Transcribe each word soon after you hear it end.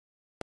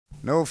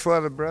No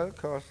further, brother,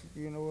 because,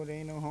 you know, there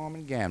ain't no harm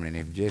in gambling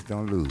if you just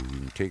don't lose. You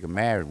can take a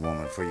married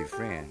woman for your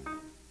friend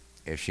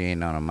if she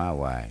ain't none of my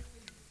wife.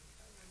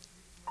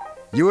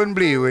 You wouldn't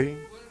believe, would you?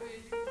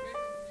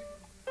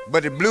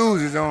 But the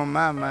blues is on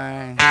my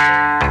mind.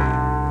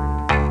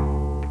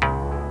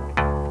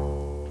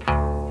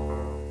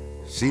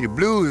 See, the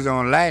blues is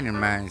on Lightnin'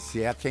 mind.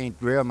 See, I can't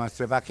rail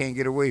myself. I can't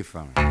get away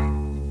from it.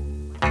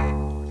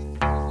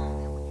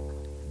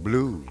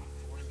 Blues.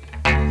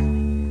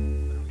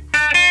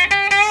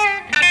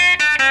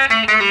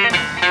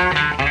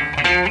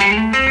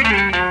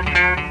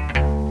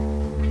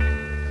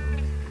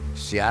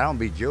 See, I don't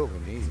be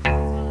joking either.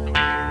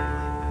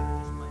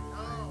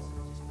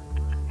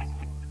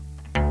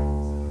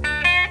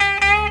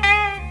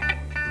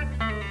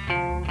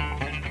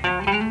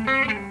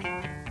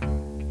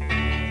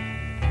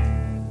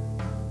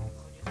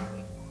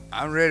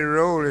 I'm ready to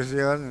roll this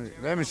here.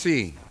 Let me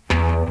see.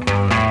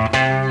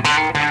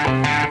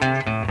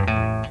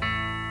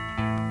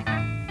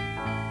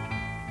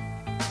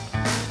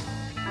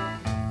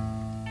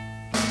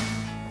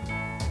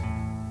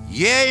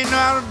 Yeah, you know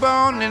I was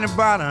born in the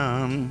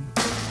bottom.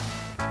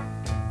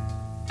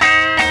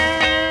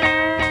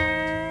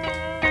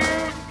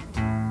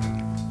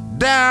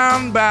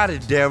 Down by the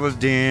devil's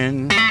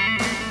den.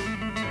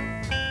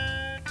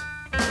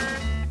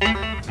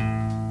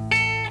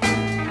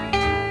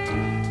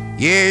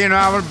 Yeah, you know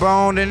I was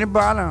born in the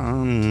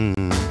bottom.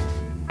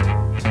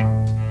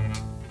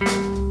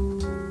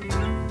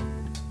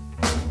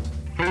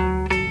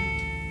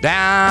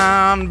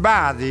 Down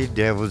by the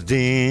devil's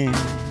den.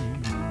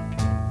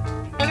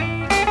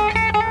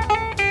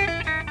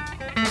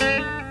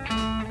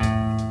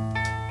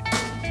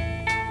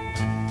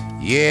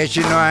 Yes,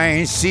 you know I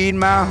ain't seen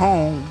my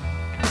home.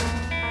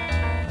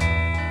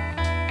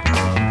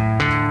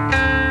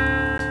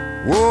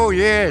 Whoa,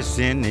 yes,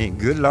 and the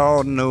good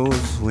Lord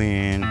knows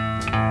when.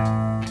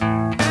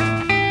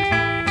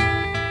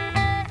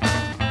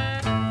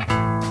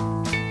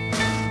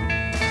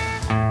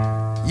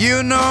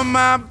 You know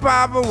my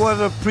papa was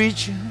a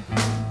preacher.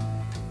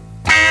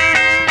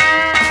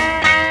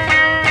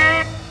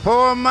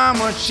 Poor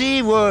mama,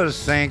 she was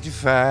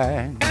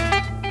sanctified.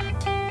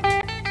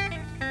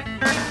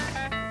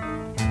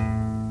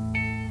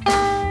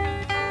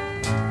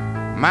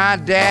 My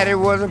daddy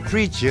was a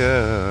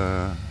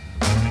preacher.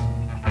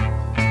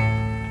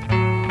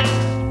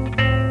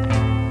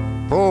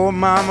 Poor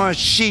mama,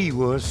 she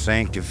was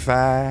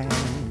sanctified.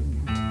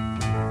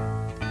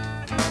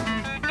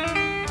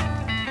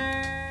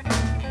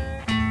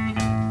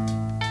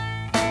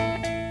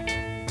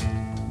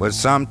 But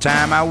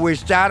sometime I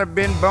wished I'd have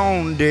been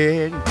born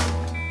dead.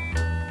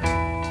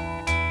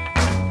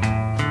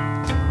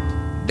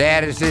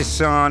 Daddy said,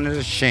 son, it's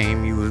a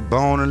shame you was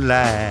born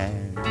alive.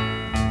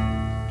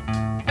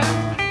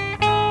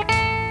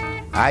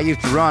 I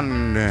used to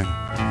run the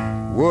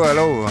world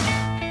over.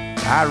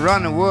 I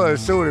run the world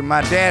so that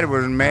my daddy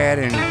was mad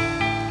and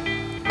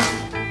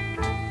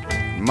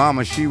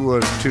mama, she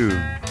was too.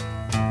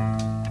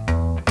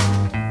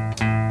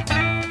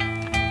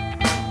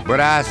 But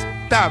I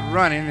stopped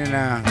running and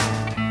I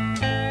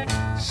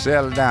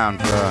settled down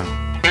for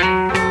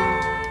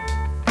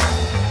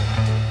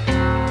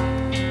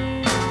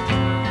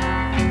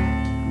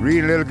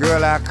real little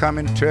girl, I come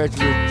in touch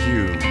with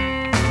you.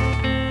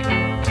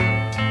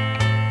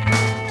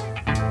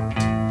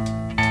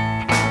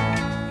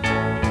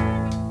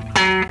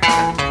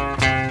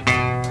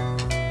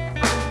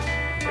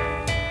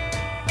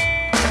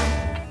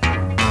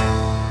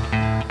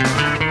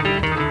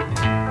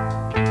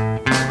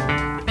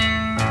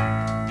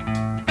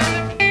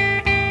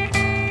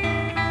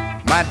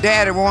 My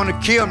daddy wanted to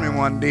kill me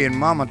one day and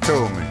mama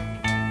told me,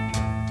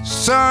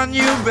 son,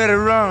 you better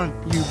run,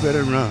 you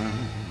better run.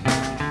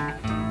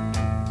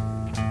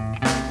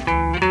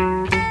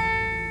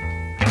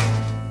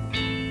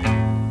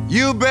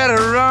 You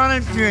better run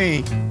if you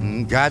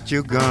ain't got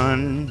your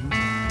gun.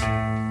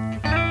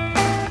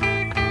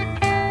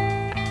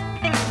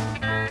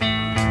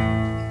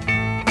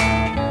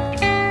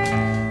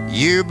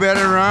 You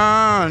better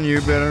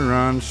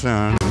run,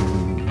 son.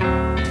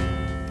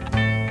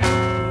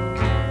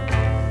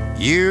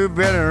 You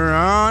better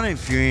run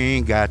if you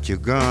ain't got your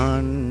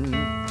gun.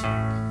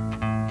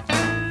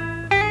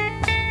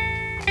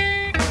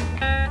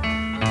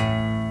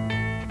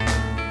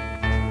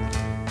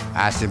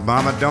 I said,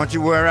 mama, don't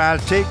you worry, I'll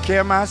take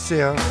care of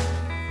myself.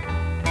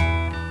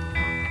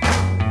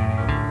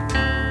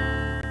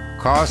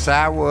 'Cause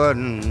I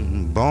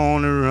wasn't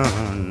born to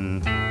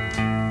run.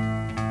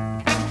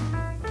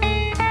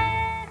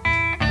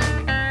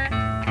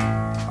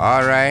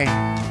 All right.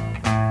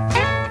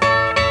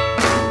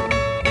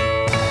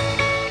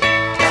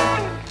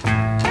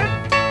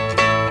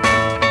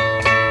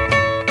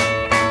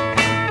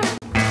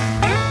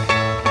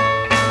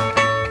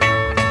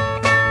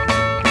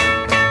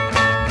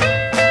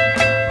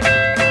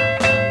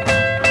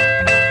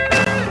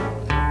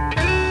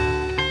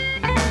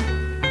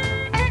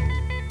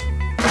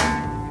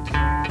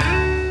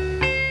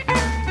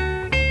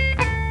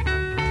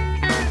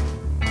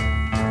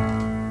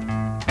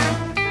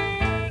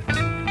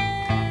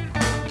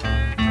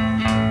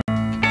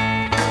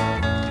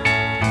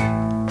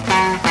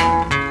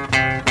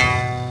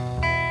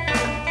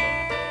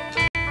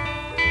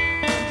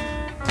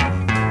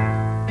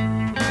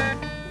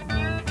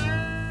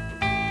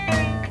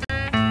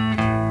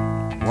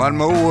 One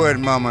more word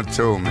Mama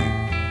told me.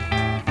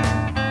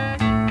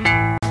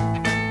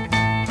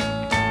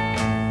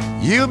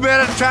 You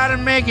better try to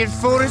make it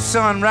for the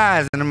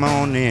sunrise in the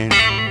morning.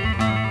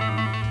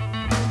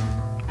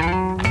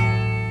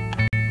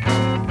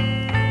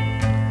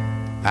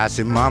 I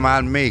said, Mama,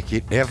 I'll make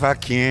it if I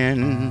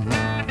can.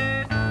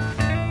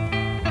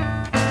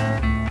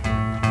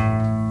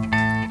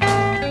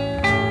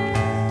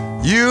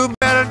 You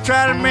better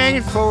try to make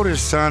it for the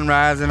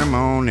sunrise in the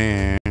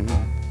morning.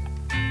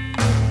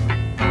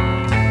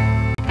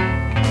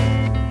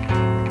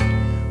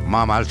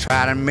 Mama, I'll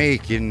try to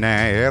make it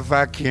now if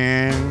I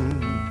can.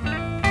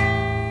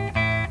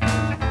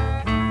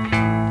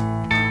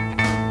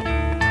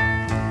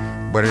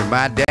 But if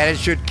my daddy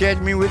should catch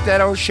me with that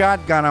old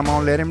shotgun, I'm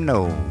gonna let him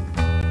know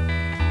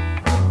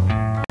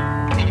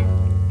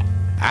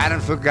I done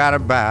forgot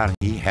about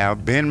he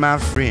have been my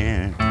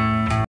friend.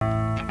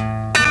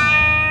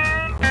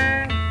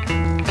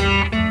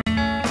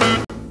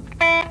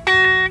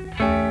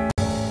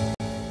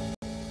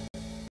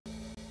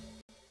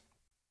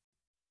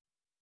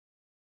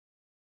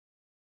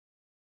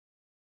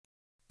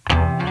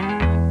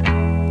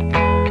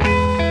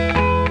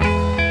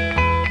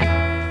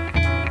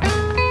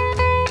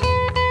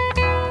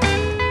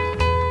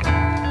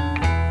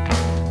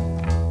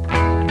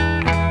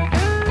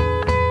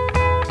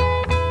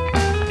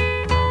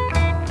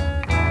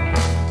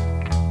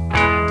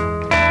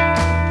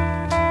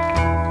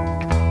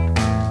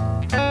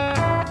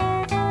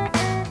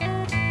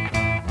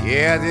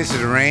 Yeah, this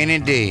is a rainy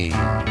day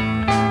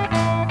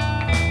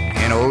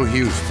in old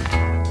Houston.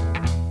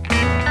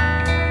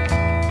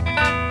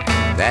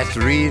 That's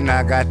the reason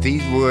I got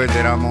these words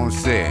that I'm gonna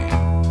say.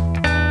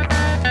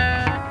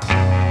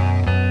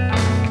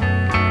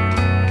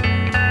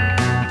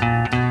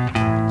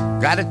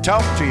 Gotta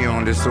talk to you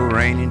on this old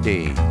rainy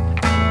day.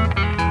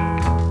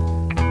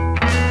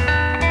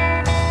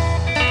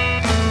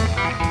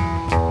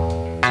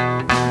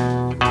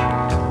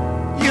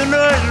 You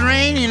know it's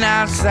raining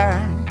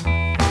outside.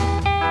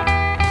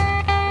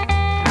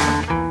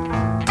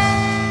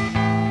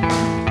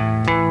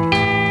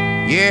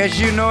 Yes,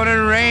 you know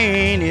the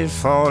rain is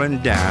falling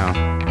down.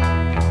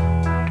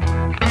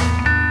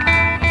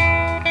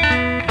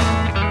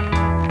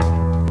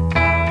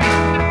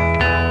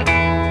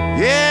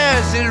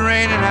 Yes, it's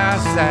raining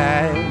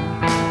outside.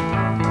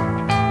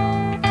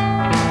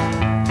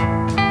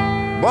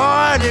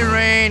 Boy, the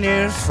rain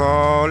is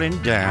falling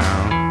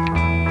down.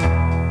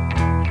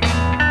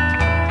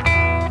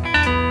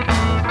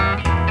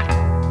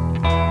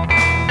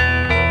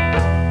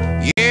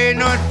 You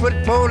know it put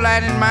poor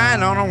light in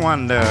mine on a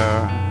wonder.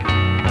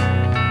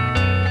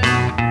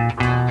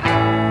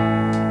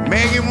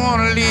 Make him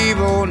wanna leave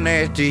old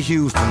nasty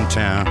Houston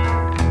town.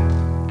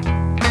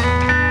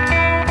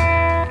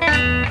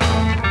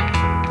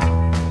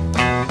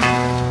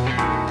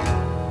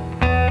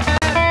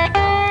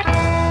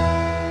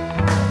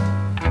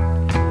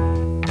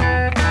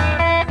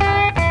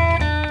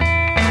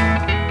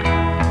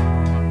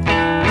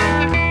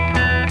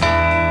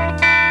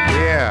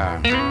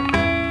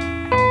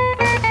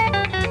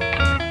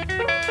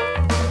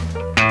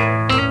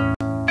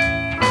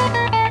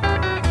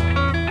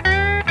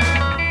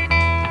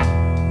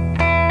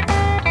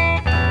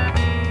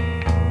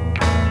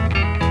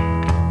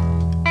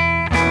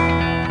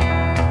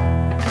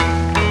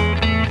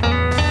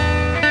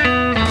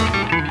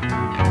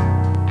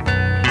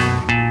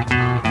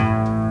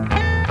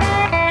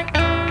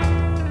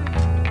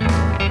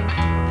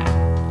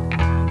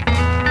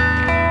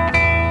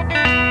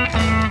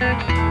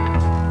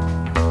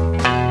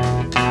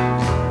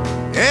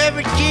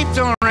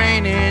 On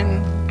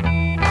raining,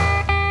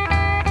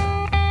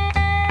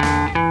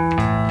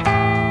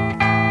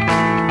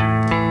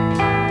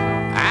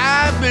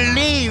 I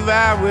believe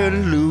I will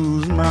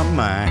lose my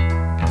mind.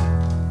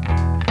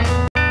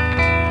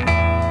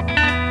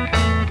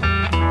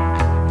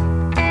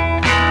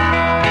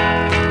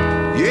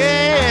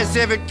 Yes,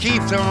 if it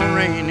keeps on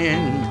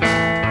raining,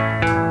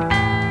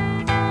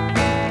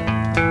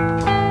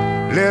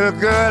 little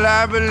girl,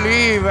 I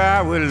believe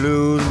I will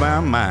lose my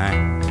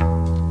mind.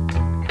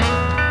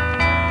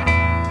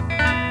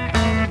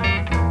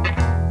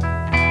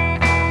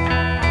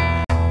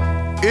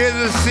 It's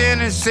a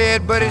sin, it's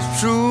said, but it's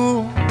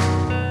true.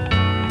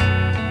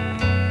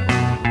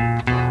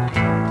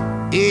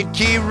 It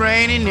keep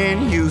raining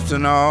in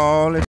Houston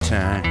all the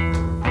time.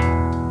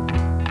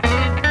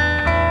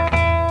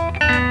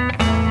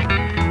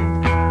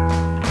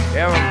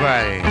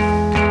 Everybody.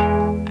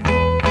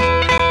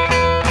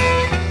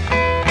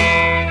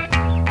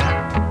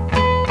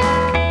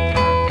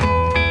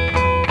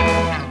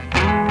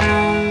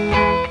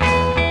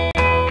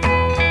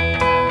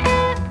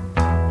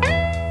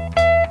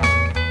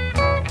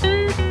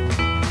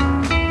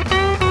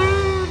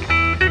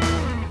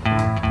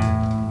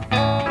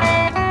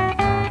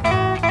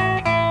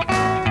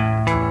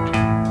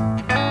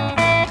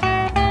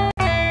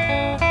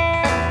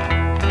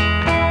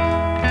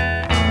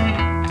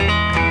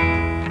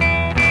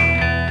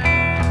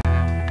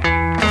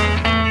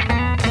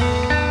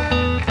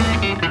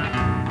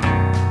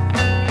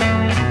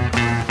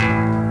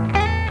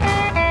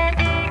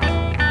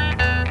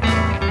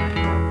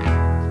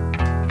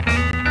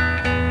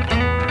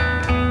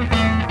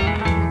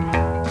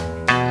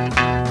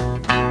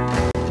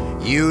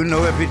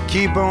 it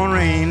keep on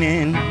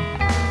raining.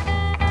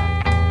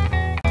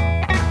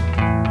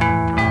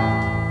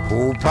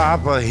 Poor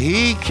Papa,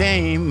 he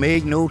can't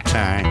make no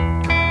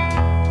time.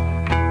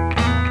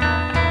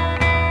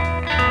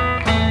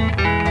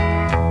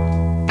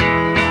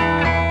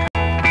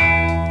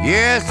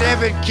 Yes,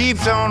 if it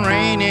keeps on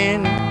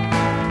raining,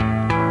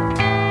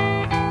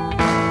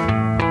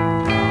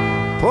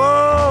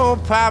 poor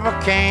Papa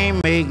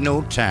can't make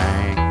no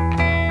time.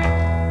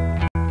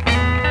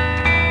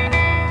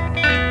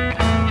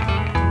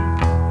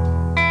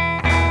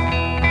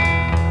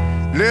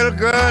 Little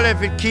girl,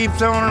 if it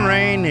keeps on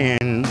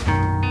raining,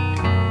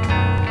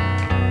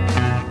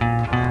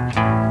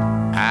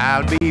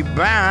 I'll be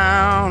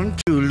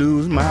bound to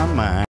lose my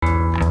mind.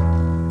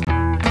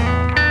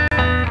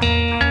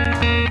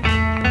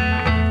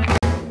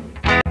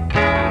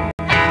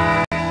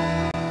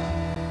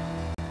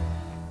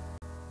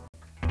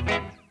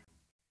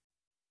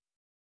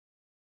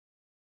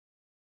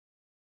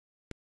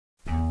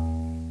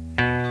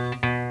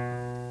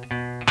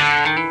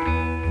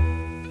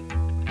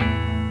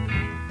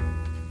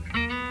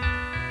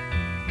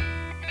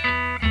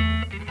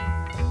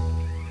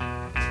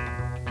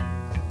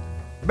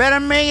 Better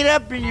make it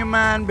up in your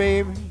mind,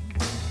 baby.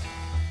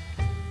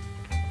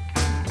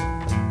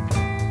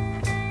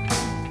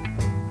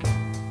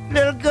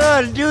 Little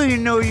girl, do you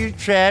know you're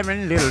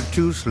traveling a little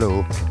too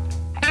slow?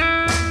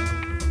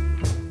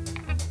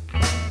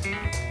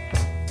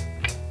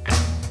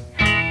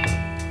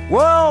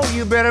 Whoa,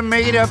 you better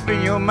make it up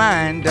in your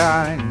mind,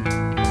 darling.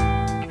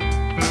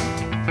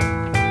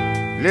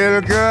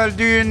 Little girl,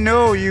 do you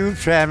know you're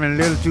traveling a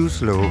little too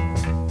slow?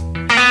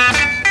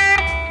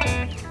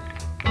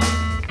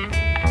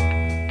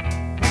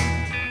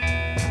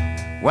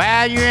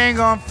 Well, you ain't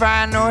gonna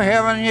find no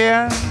heaven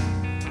here.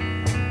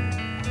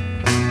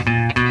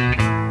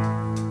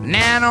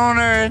 Now on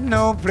earth,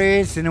 no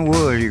place in the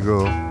world you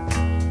go.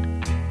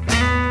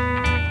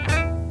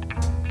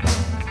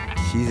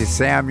 She said,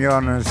 Sam, you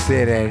ought to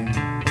say that.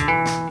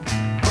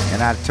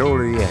 And I told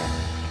her, yeah.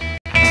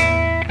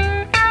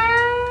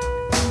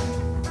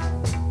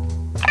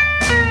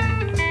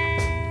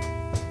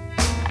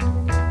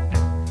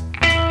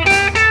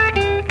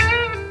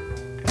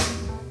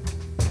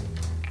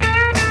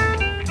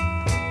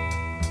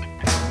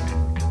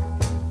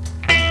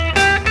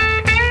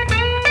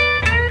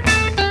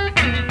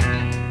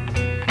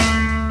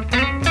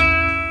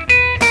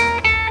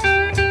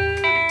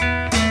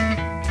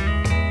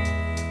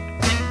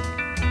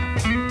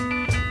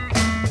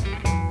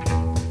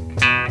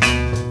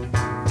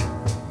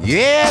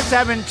 Yes,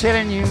 I've been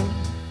telling you.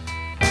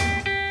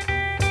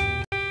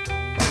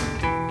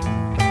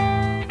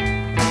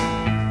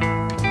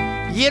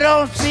 You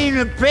don't seem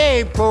to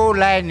pay poor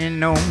Lightnin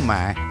no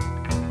mind.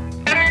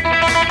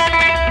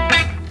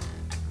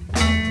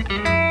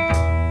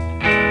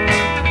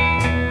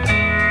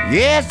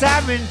 Yes,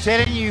 I've been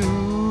telling you.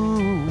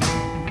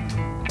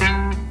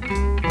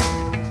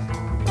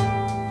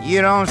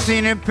 You don't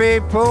seem to pay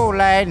poor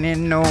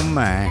Lightnin no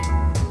mind.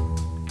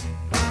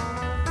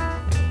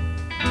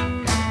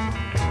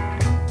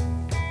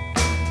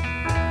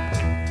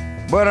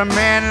 But a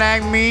man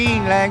like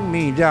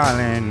me,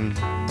 darling,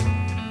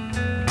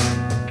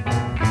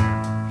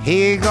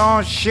 he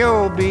gon'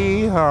 sure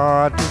be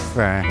hard to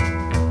find.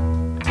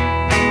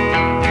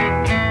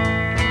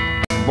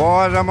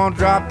 Boys, I'm gonna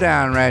drop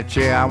down right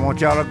here. I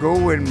want y'all to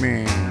go with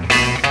me.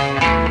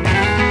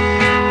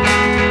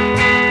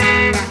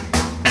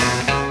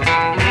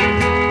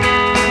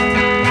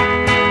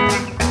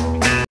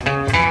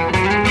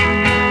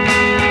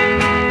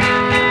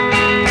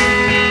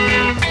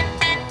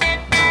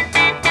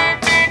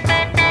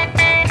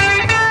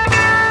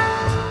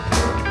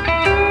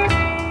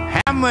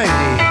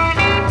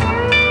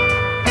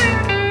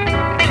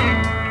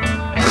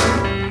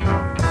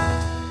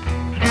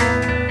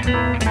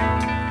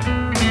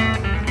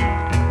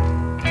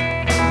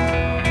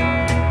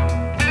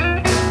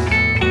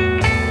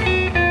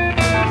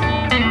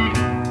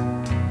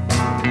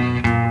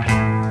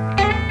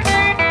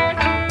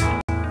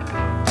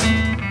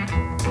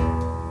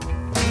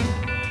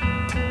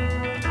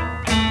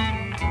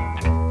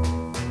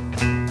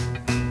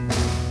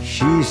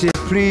 She said,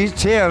 please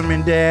tell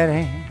me,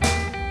 Daddy,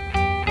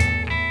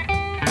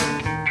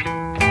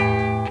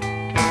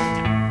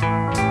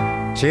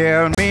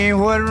 tell me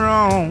what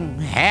wrong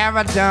have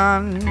I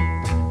done?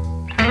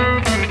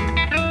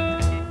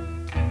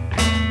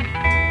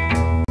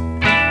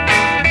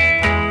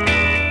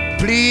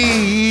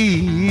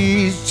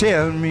 Please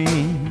tell me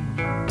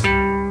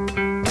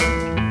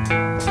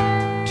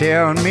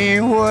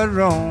what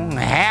wrong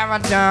have I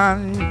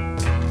done?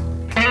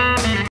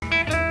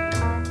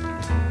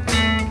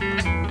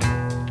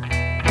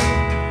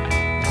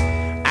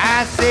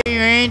 I say you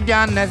ain't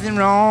done nothing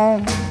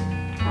wrong,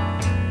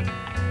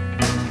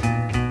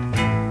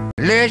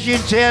 unless you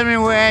tell me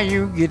where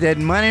you get that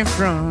money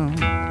from,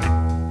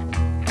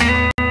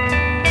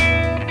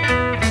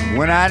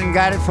 when I done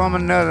got it from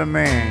another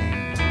man.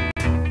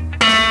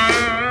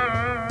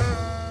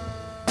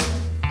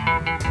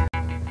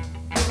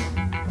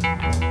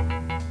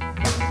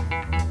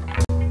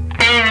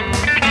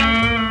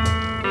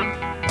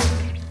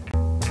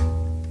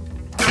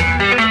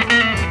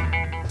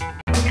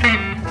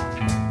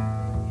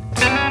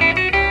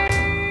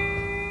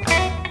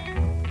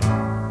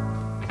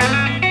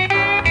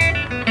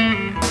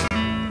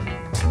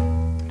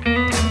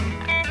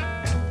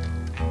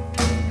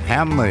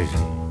 Have mercy.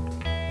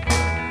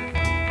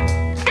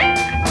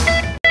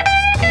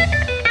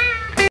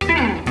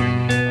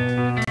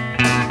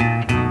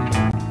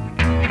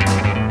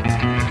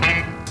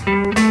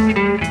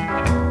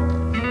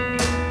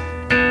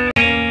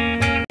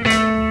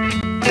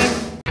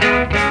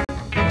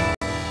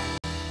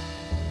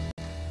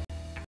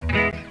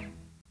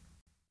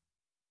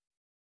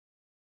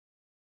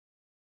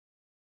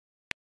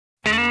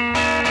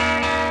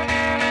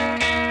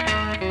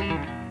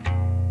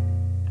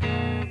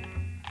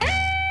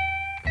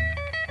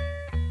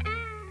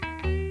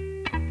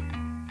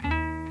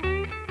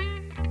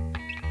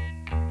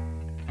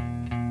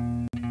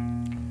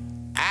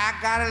 I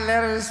got a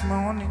letter this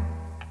morning.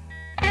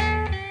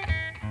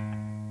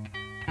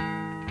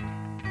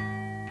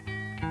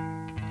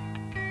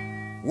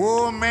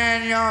 Whoa,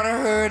 man, you ought to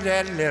heard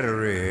that letter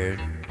read.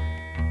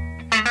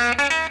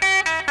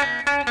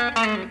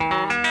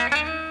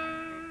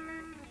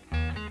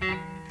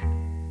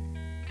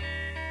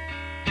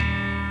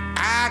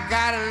 I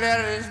got a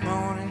letter this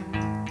morning.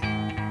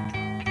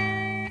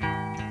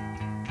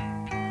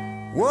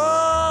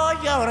 Whoa,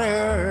 you ought to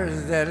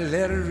heard that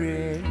letter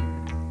read.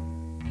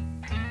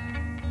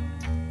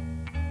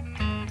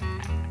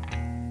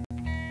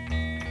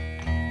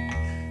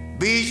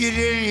 Beat you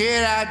didn't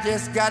hear it, I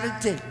just gotta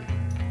tell you.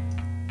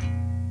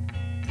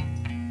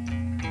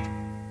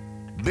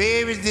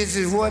 Baby, this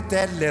is what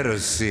that letter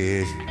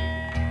said.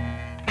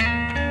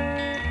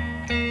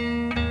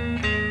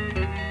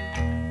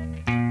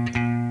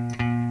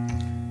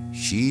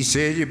 She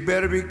said you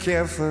better be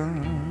careful.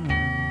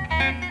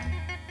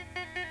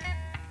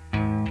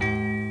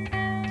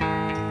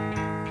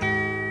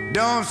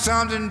 Don't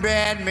something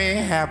bad may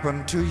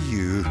happen to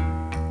you.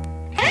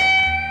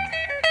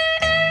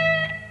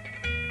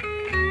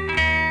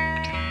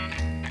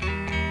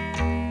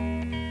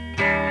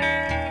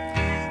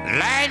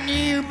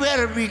 Lightnin, you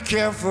better be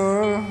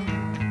careful.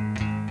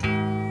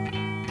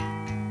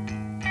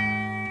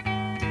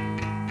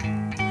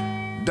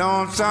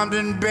 Don't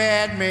something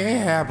bad may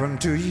happen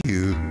to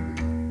you.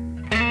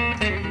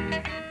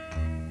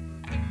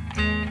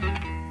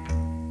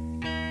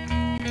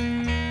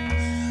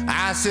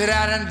 I said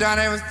I done done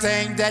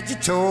everything that you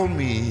told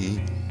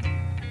me.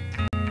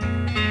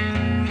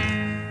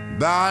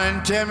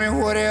 Darling, tell me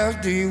what else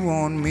do you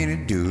want me to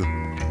do?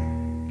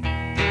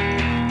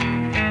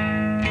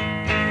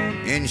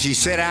 And she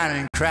sat down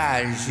and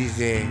cried, and she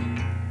said,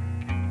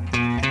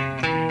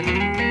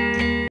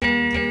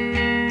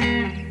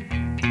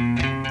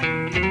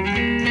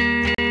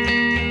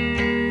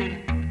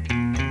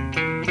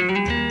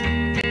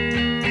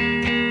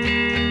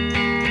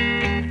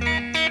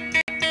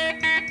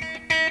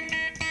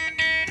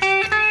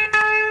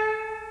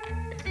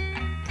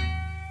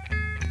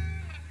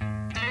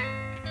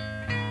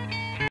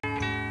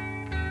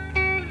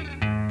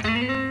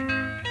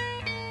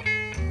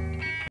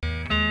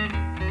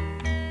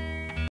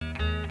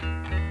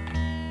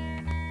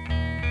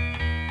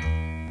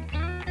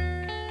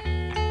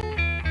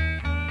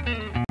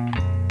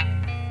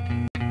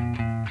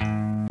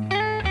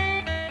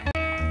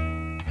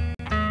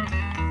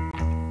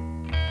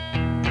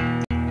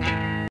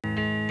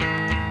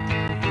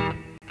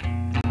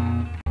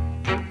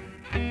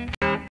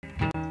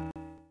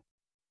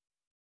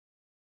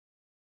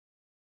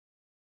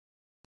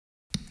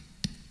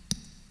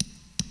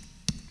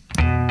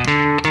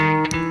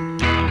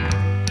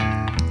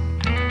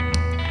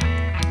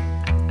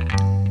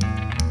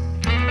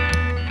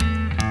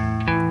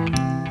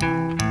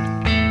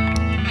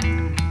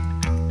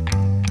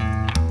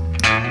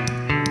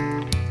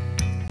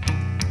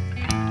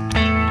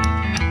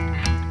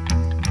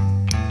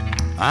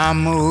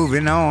 I'm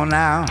moving on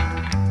now.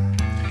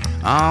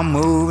 I'm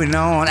moving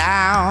on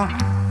out.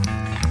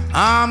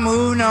 I'm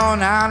moving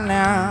on out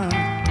now.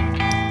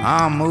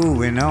 I'm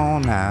moving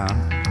on now.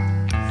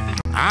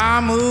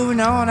 I'm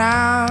moving on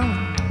out.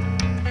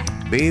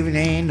 Baby,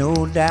 there ain't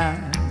no doubt.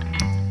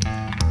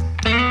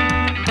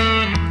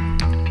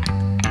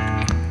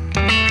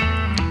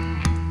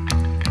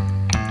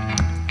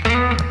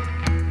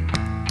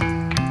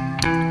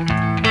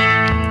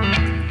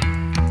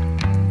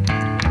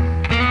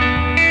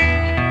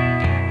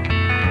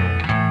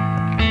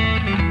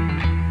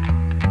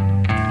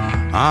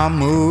 I'm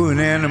moving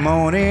in the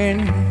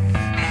morning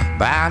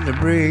by the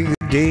break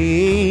of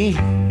day,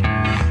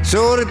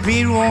 so the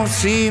people won't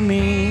see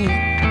me,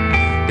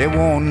 they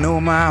won't know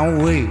my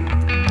way.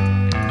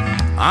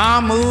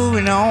 I'm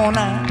moving on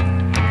now,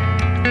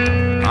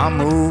 I'm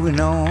moving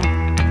on.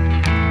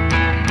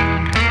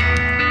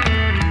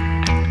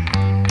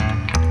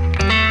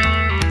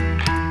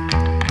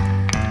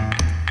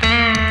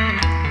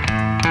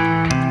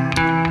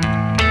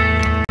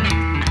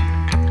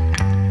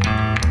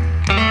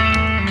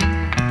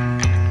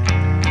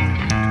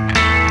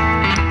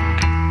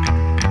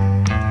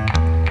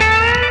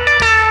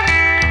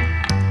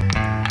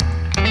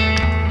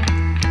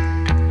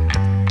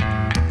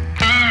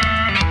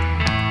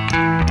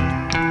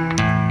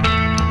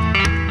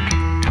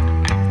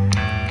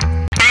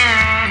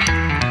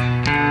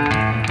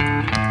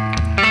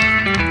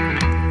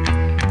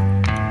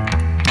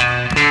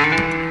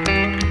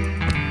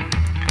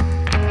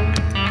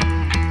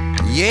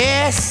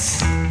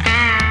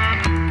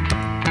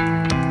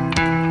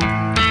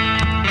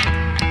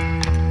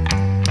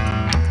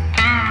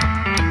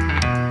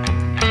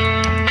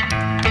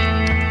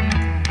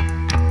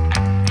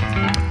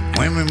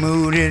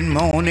 moon this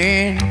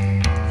morning.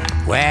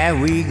 Where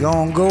we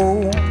gonna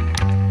go?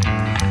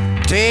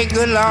 Take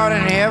good Lord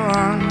in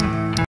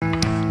heaven,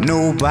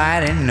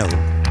 nobody know.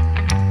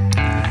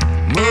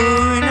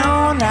 Moving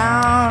on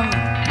down.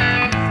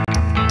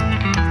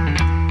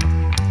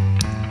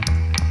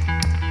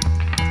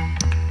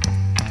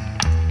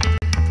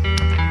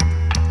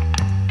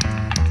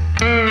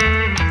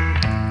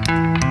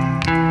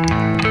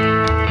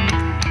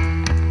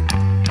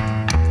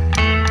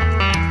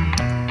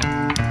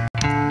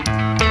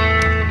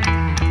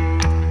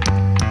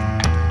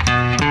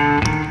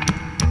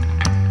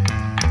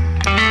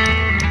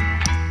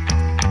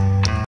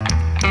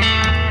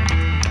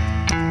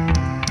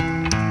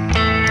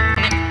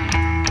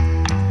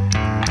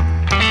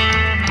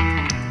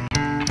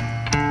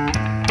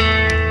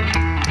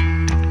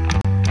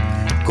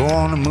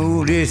 Gonna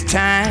move this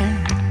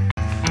time,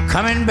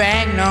 coming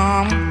back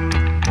numb,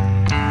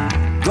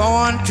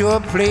 going to a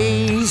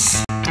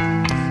place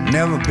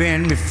never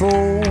been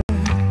before.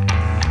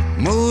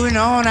 Moving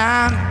on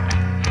out,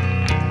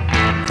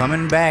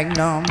 coming back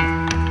numb.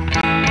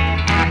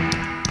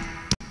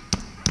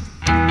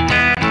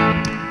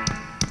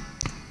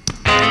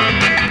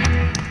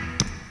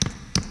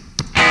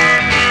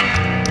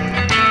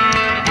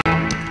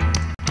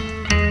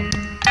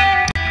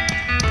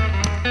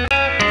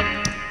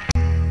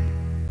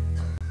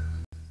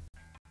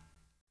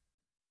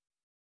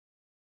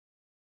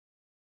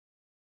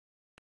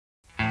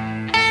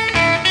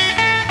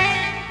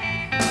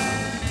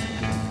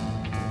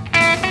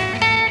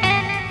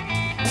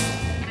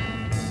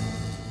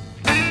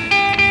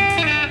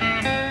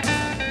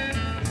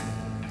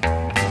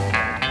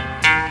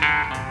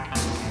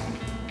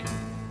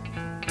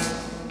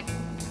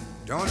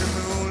 Don't the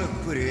moon look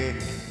pretty?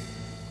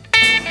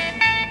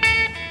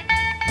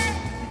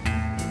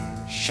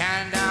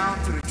 Shine down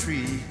through the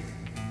tree.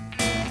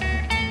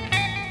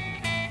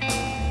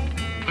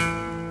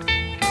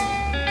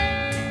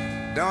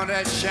 Don't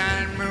that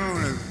shining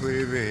moon look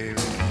pretty, baby?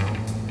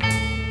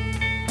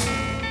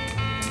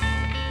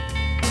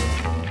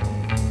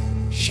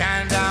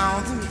 Shine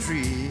down through the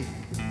tree.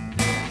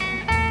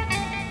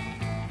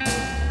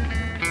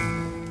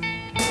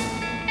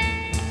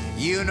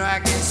 You know I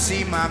can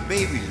see my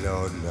baby,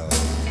 Lord, Lord,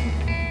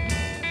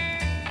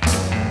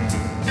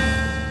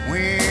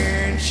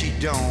 when she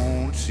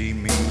don't see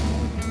me.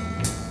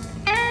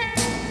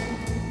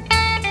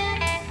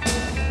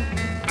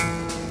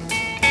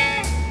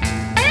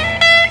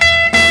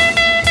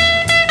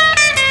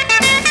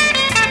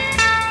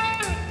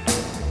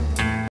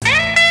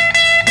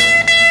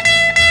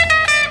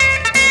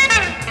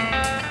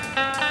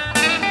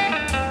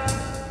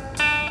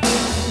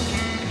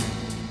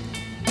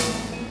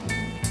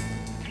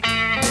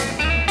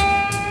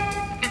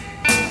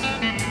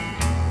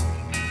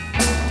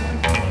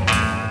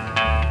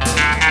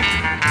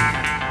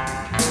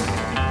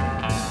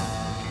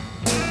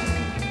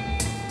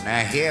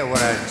 Now hear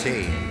what I tell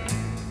you.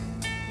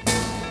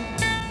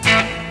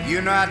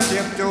 You know I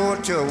tiptoe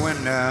to a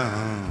window,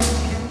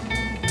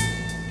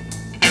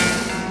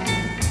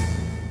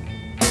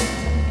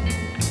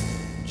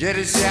 just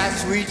to see how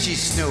sweet she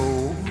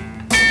snow.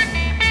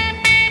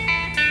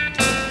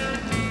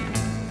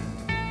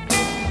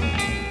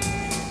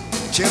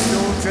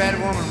 Tiptoe to that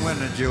woman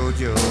window,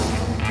 Jojo,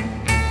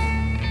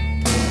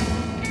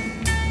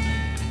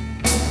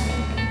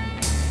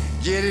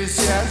 just to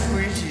see how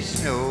sweet she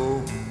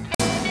snow.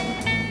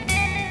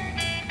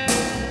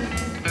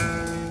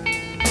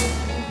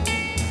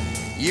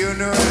 You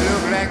know it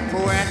look like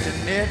poor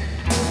Antoinette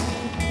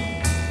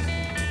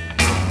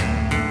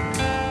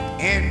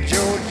and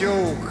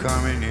Jojo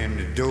coming in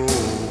the door.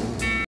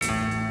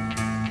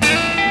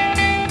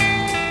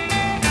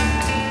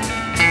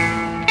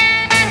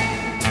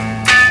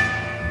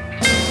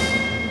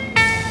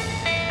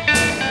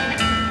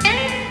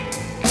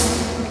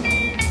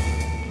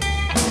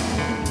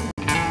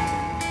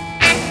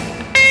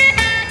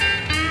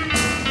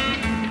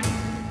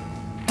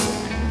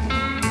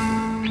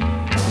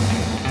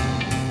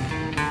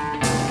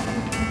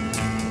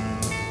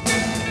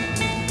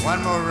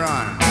 One more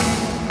run.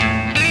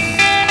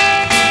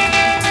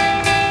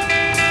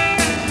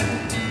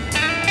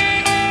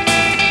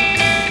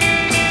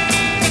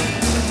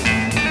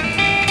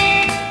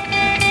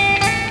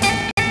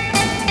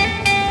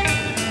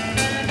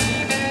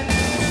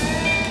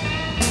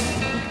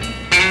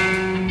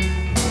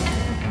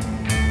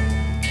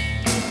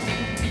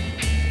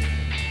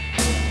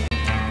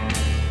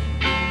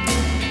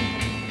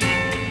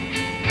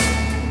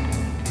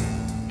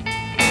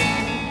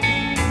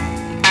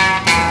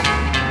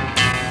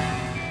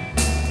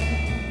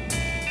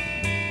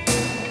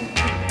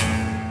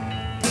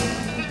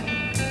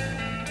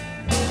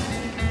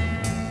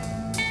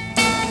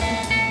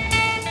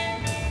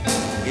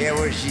 Yeah,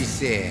 what she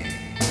said?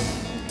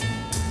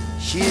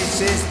 She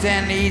said,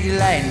 stand easy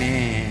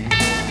lightning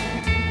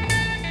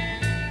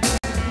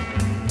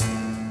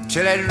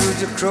till I lose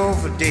the crow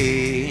for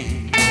day.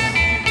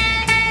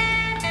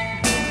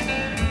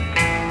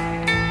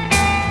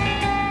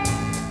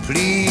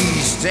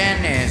 Please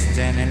stand there,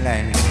 standing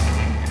lightning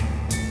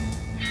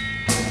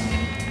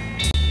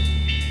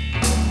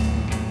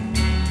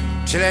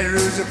till that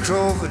rooster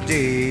crow for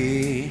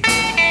day.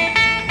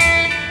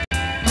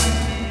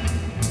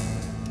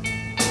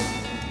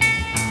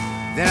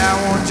 Then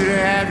I want you to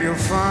have your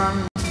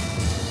fun.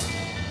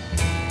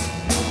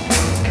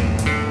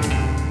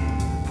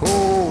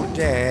 Poor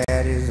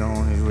dad is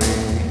on his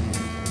way.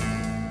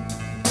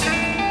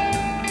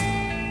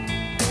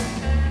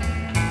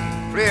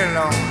 Play a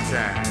long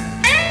time.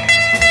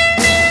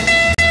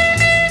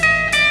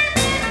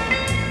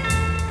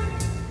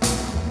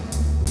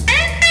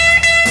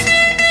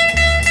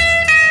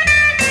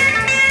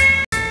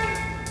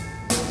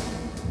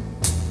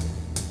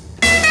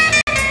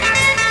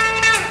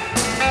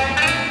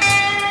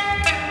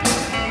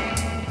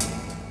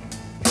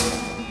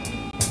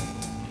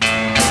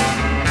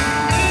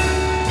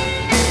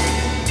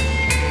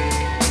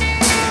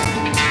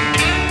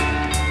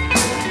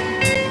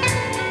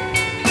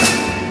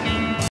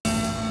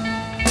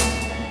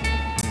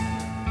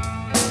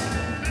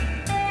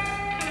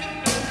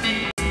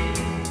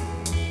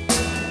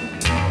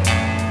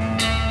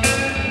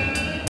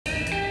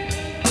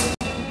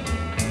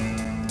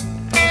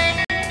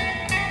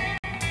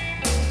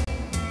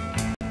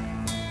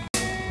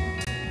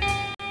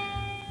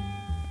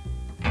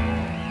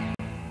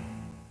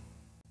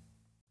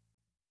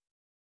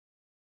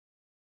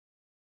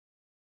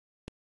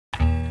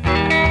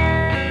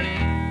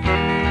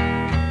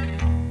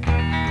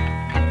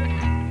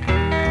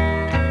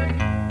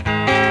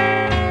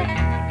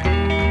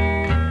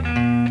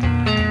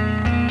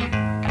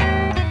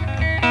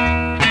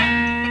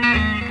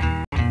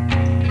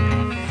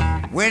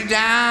 Went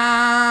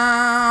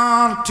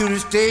down to the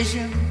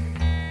station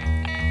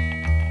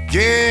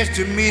just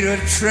to meet a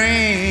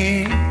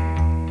train.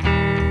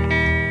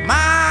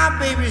 My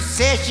baby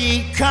said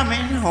she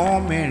coming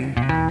home and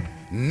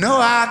know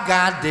I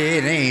got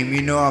that aim.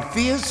 You know I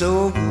feel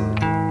so good.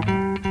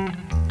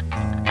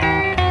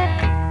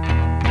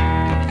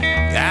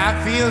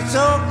 I feel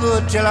so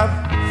good till I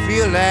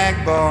feel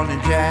like ball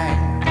and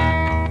jack.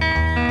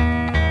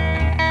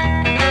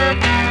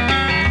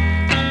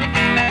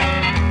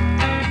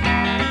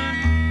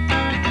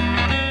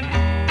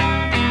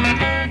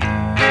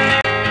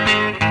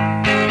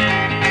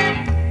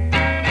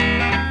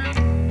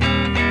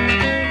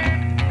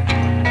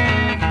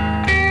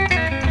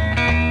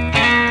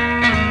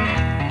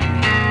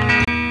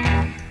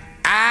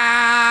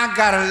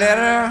 Got a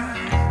letter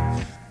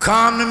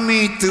come to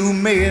me through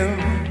mail.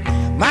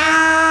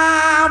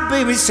 My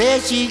baby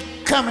said she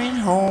coming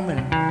home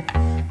and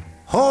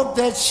hope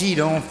that she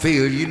don't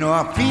feel. You know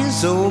I feel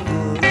so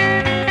good.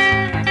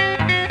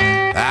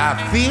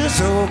 I feel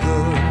so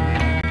good.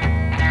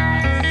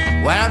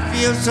 Well, I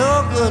feel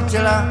so good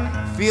till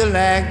I feel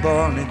like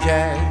ball and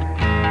jack.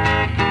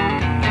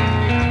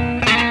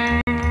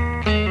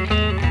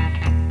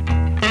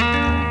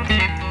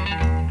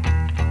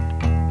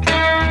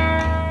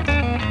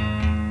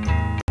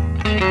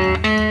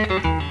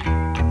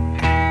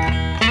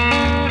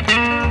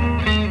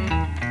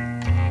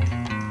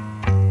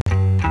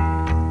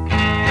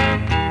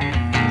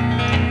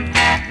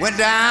 Went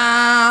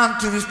down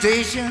to the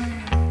station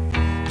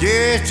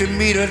just to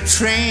meet a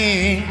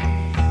train.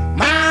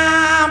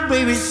 My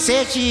baby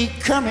said she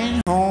coming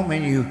home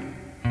and you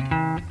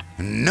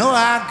know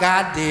I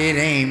got that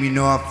aim. You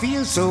know I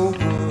feel so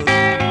good.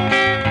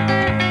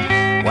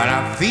 Well,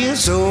 I feel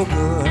so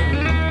good.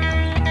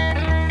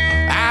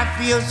 I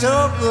feel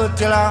so good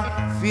till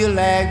I feel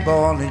like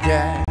ball and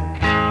jack.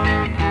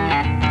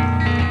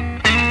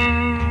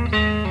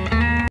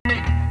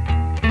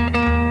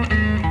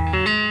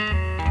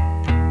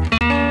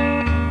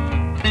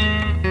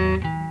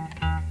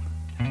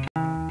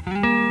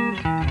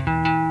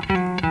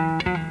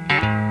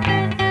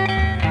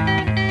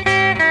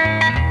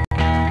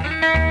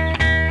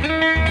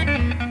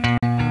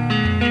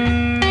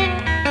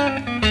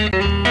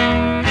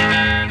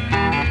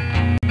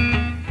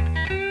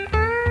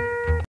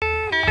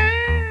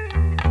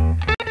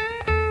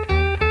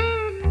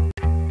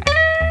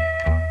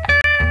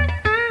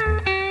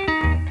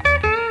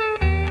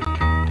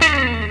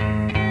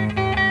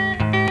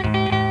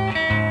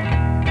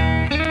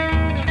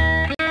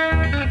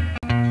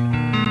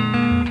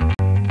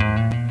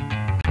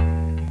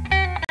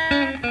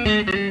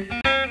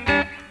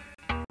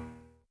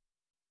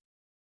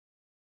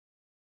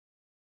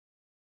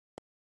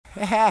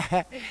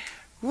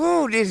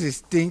 Whoa, this is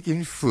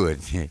stinking foot.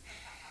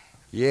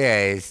 Yeah,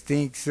 it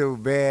stinks so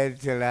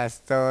bad till I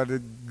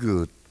started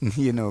good.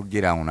 You know,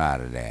 get on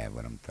out of there,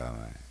 what I'm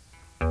talking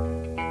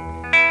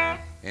about.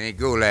 And it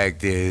go like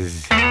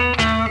this.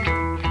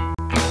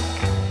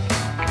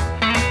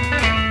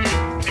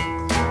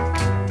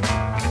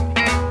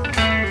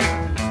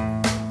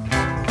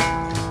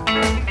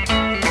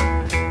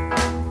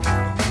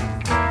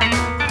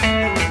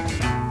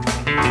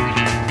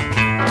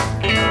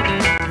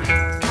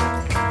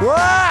 Whoa,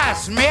 I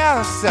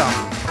smell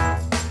something.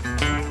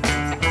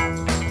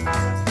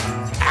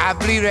 I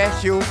believe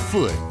that's your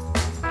foot.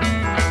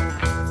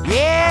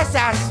 Yes,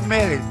 I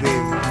smell it, baby.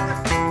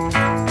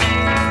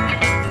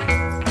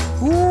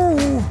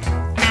 Ooh.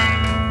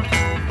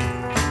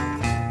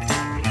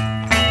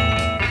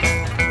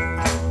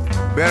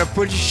 better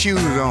put your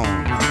shoes on.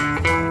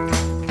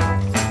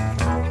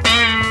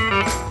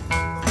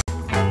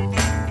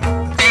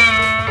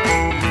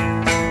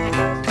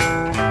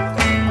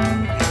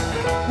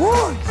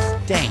 Woo,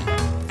 dang.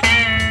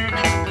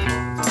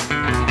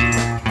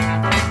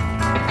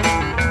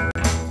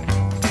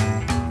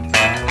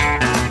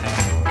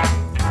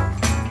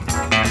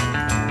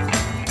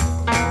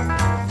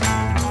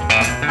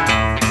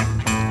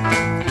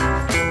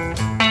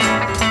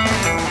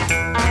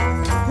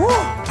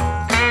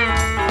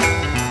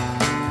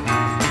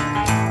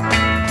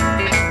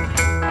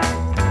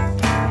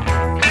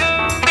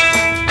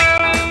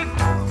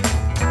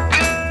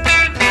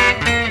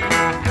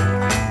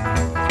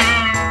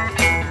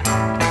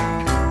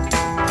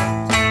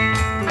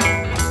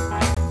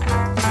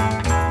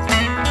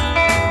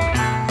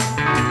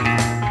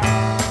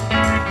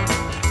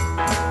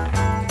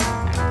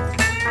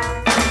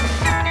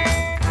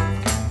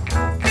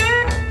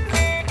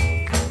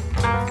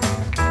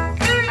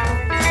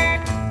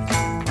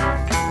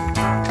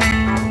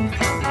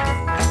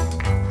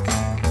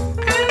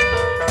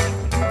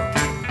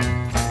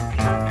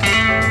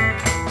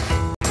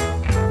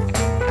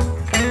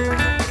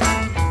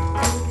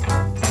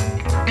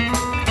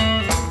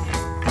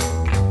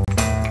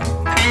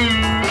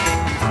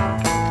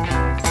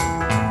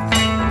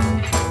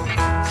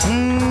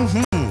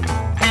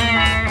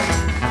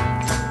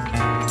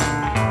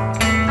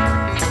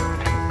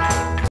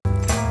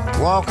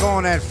 Walk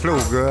on that floor,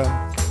 girl.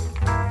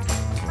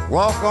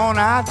 Walk on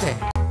out there.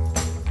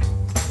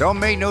 Don't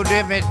make no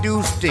difference,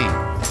 do stink.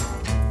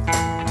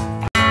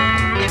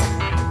 Just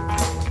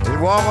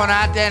walk on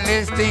out there and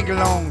let it stink a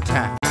long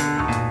time.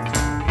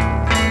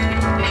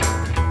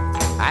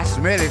 I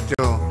smell it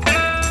though.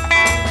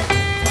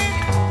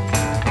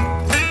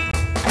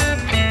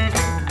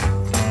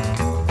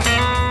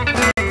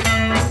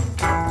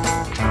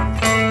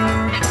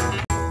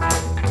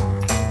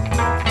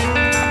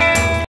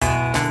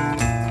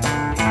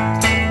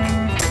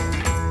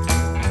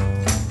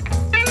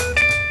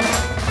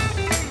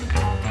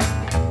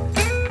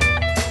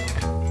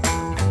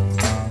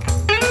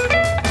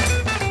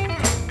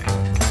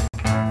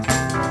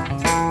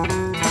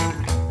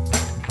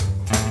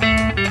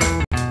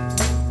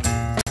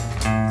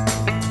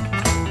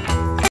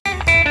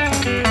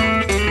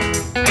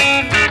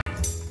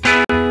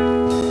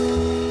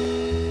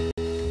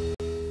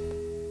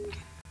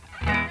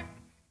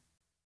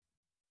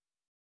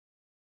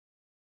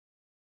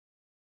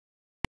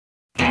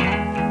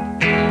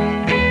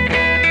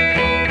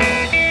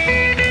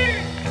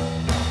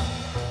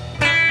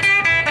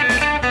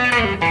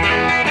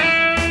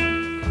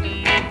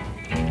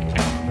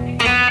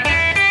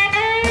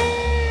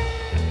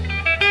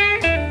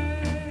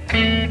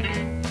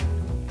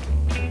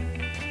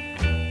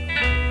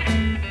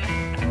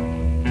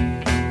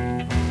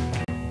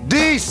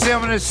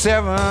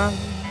 D77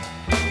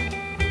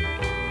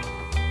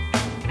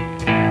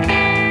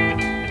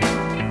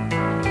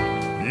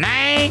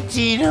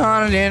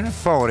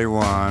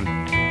 1941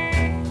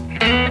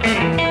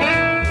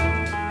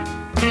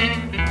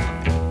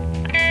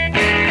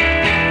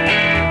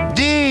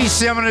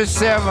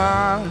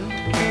 D77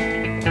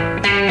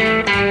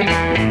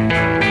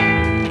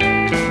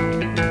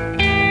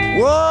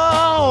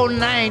 whoa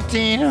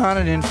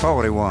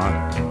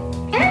 1941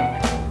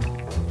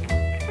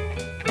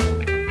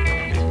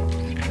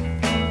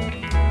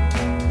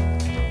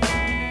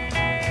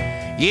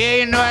 Yeah,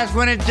 you know that's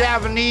when the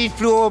Japanese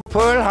flew over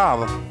Pearl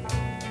Harbor.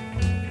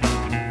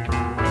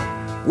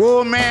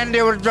 Whoa, man,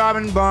 they were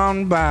dropping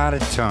bombs by the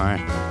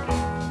ton.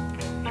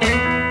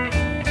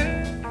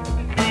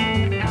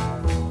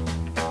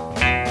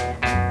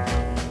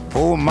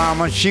 Poor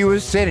mama, she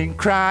was sitting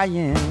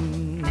crying.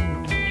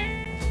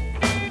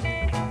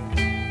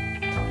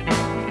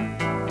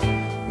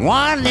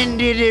 Wondering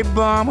did they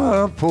bomb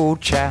her poor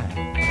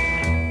child.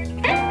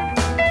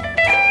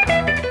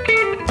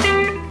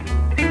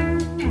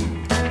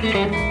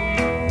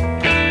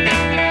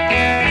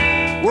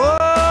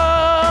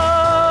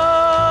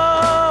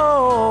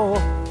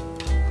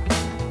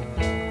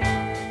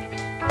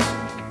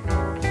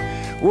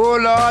 Oh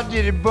Lord,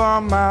 did it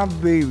bomb my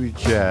baby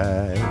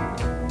child?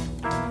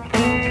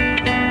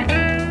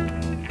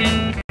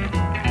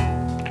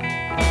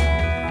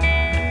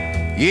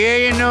 Yeah,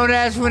 you know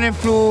that's when it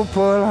flew over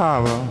Pearl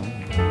Harbor.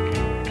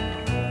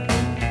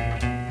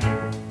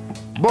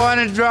 Boy,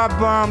 they dropped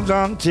bombs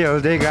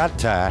until they got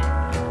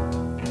tired.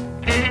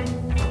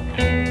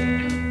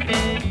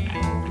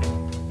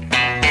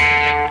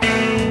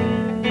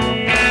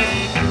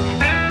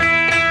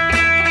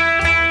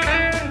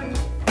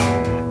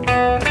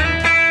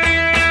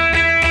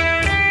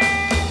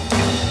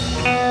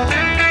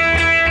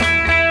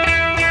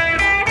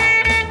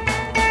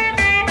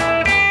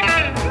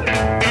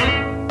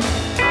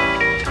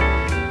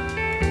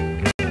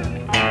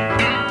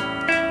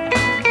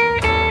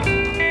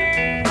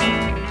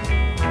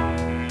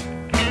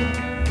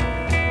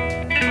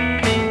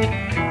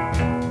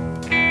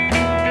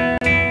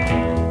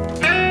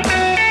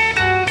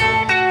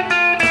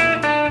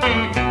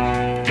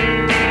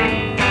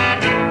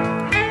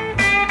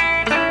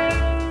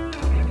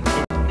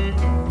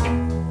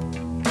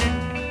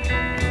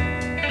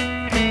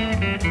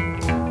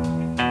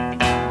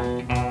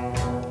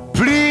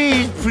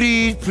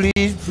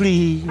 please,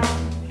 please.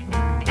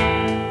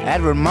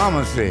 That's what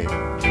Mama said.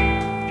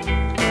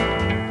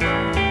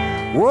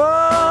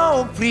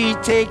 Whoa, please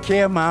take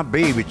care of my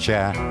baby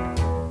child.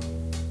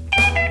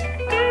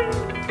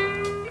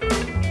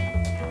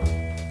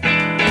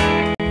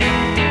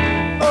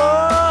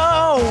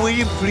 Oh, will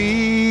you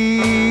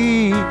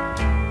please?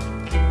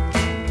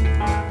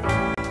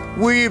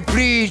 Will you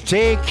please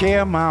take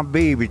care of my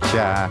baby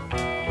child?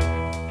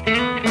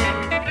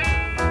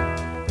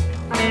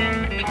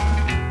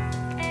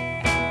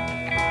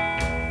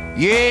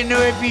 You know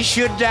if he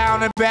shoot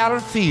down the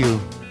battlefield,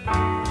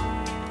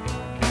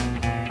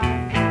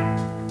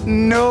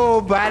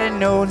 nobody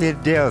knows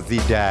that Delphi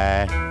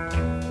died.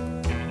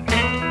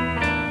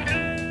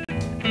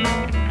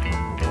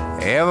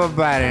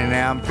 Everybody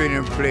now, I'm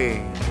finna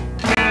play.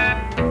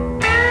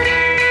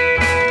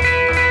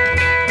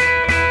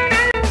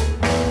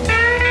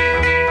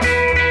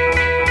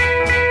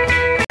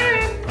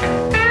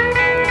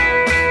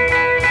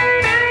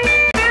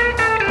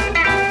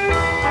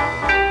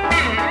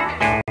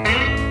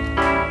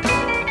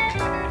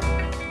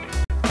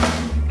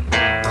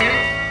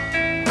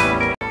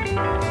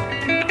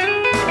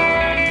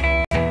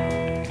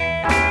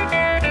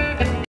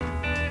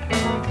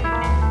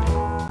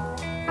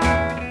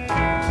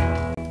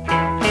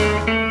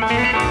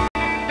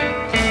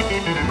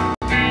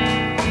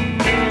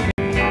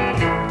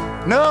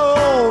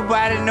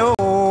 Nobody knows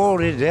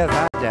the death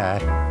I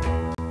died.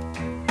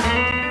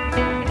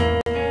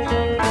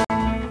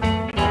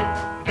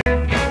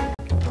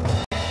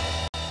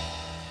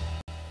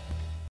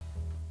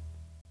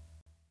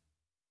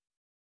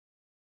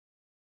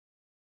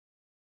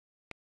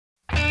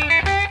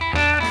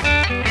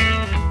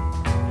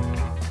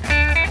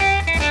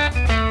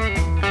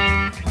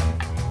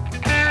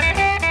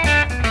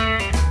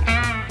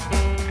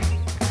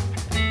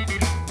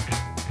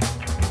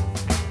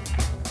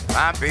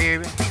 My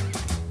baby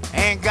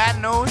ain't got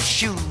no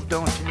shoes,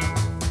 don't you know?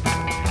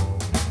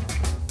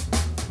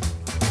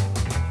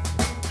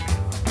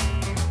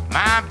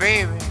 My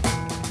baby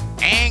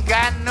ain't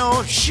got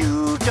no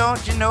shoes,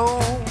 don't you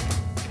know?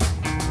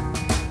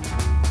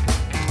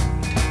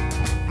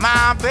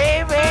 My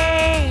baby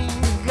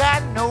ain't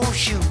got no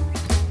shoes.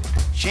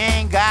 She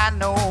ain't got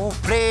no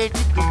place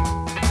to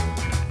go.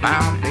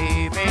 My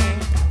baby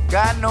ain't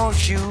got no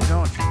shoes,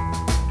 don't you?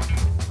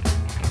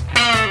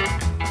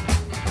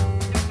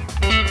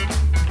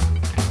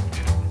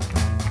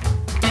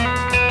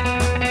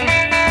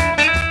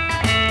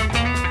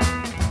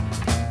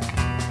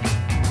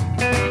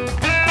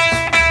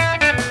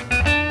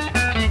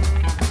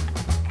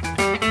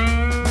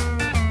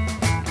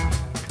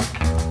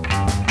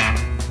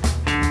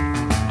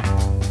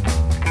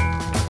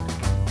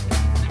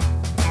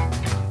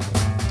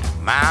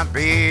 My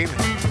baby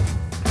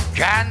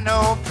got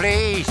no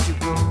place to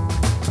go.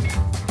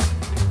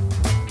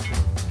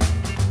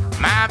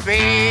 My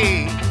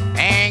baby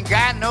ain't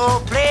got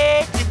no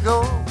place to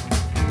go.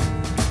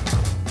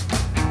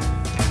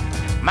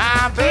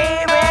 My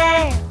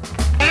baby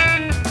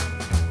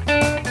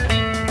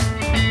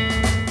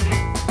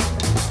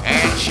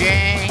and she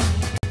ain't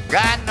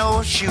got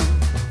no shoes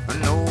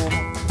no more.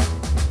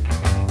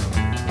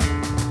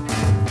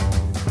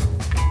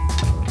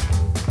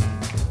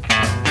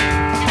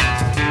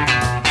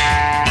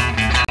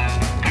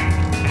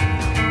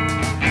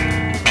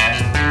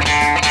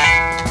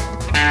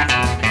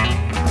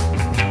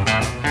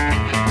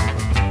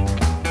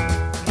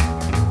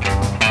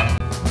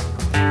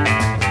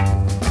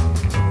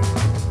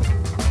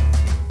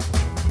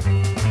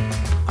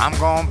 I'm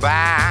gonna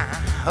buy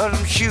her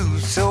them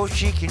shoes so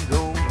she can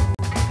go.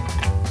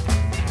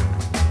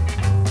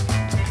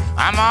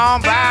 I'm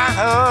gonna buy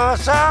her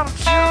some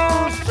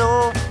shoes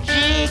so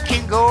she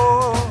can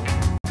go.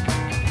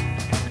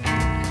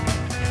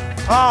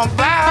 I'm gonna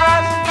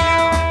buy her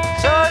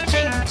some shoes so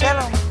she can tell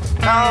them,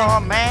 no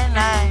man, I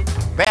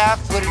ain't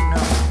barefoot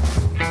enough.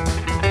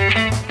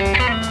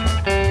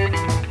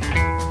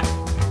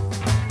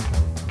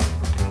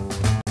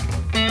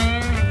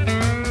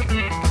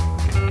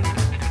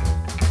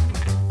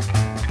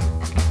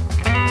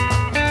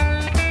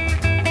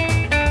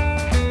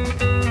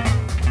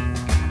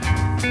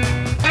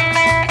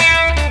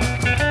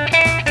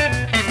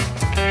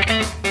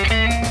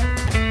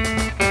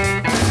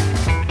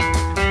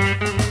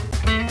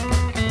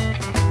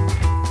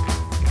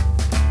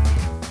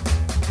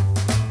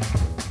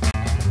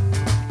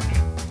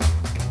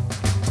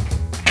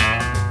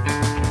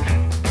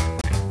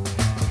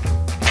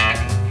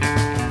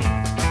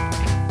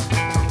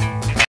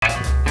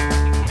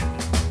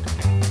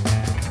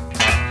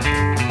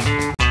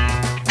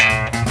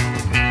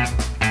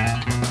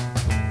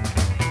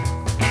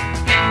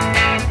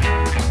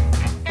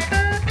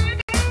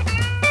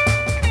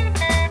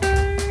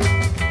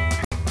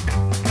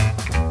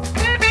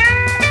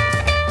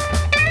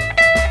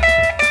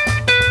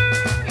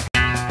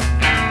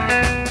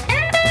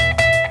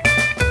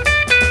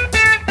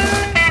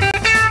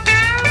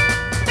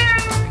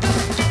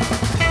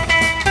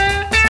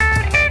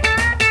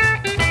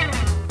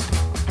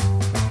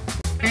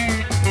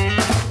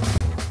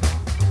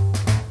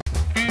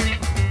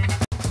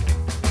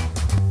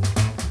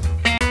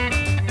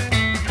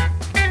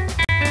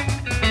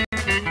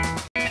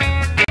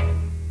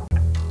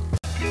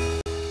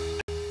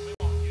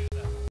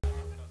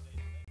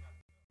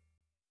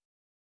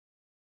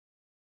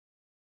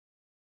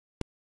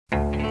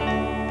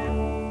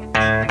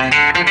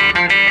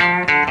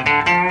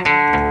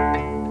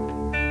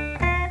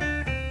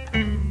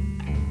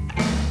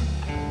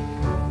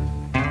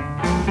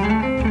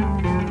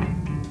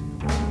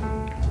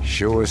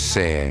 Sure is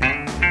sad.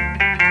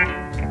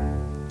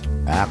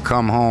 I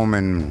come home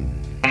and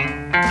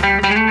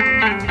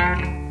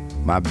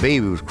my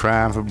baby was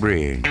crying for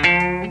bread.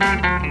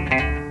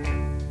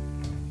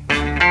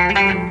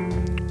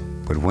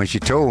 But when she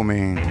told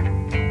me,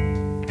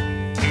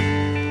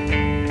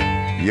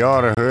 you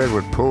ought to heard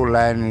what poor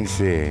Lightnin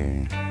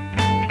said.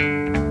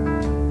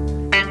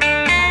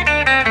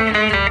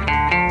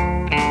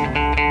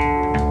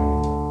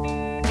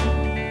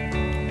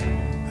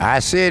 I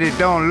said it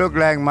don't look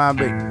like my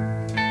baby.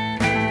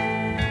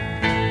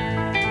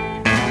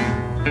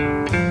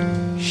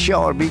 She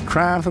ought to be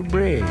crying for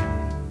bread.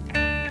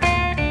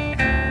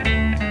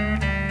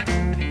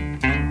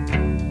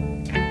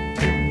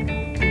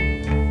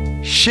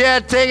 She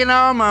had taken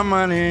all my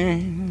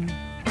money.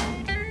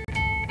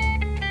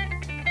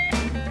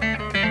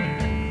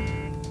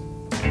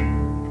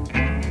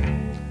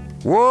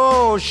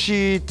 Whoa,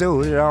 she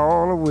threw it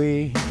all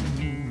away.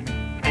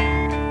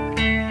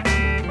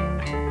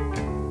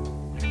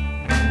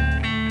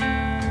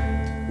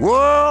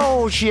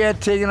 Whoa, she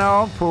had taken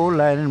all poor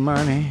Lightnin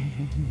money.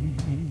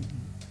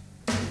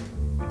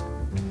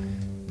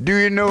 Do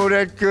you know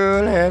that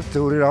girl had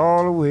thrown it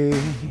all away?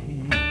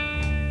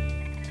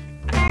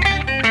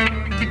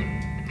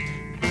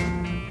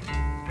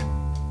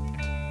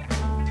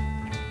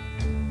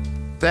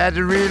 That's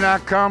the reason I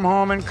come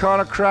home and caught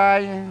her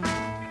crying.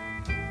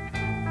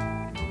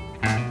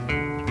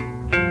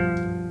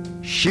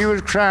 She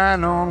was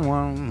crying on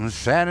one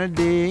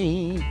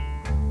Saturday.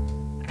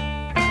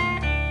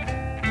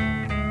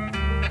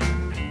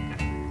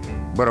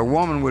 But a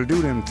woman will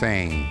do them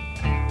things.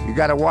 You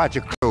gotta watch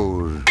her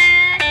clothes.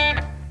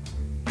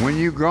 When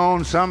you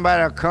gone,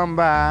 somebody will come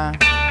by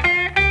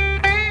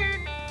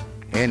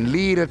and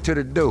lead her to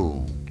the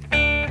door.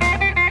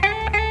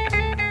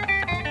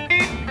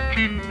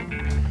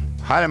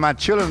 Holly, my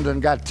children done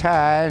got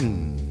tired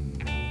and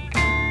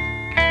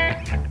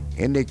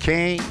they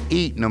can't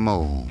eat no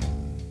more.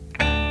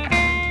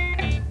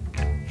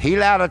 He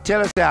allowed her to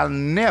tell us, I'll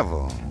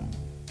never,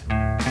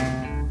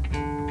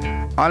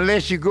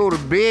 unless you go to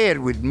bed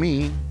with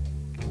me,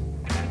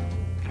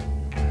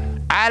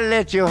 I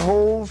let your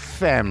whole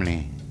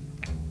family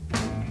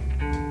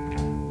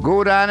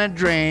go down the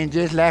drain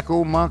just like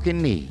old Monkey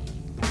Knee.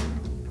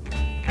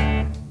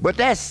 But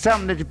that's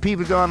something that the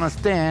people don't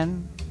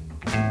understand.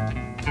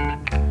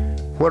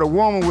 What a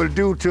woman will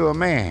do to a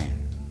man.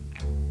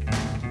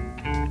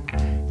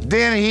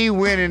 Then he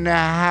went in the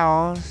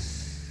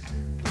house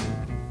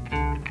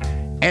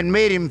and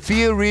made him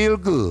feel real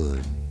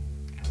good.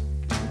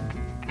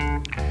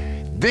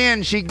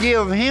 Then she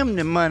gave him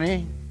the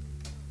money.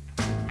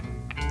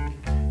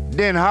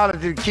 Then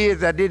hollered to the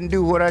kids, I didn't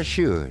do what I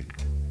should.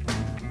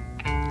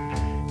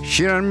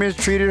 She done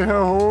mistreated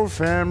her whole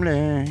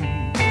family.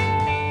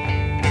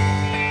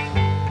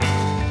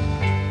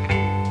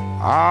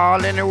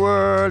 All in the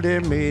world they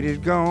made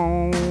it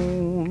gone.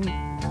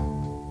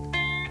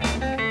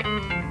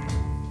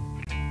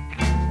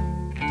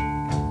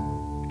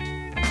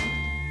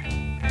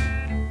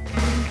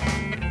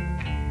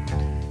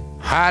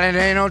 Holly,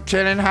 ain't no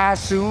telling how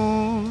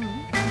soon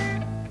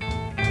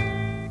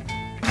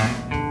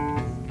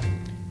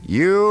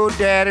your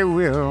daddy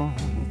will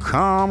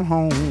come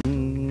home.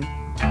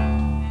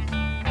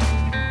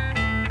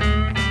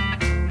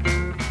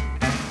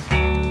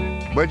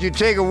 But you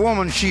take a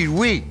woman, she's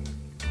weak.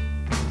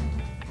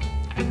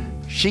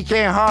 She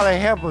can't hardly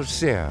help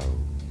herself.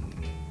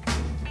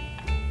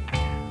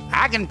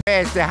 I can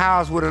pass the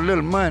house with a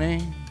little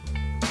money.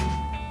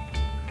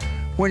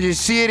 When you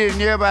see it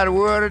in everybody's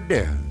world of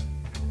death.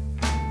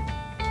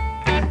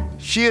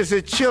 She'll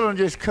say, children,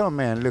 just come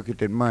and look at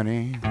that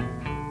money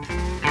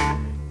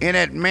in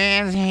that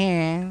man's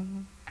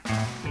hand.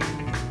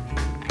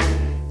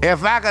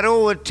 If I could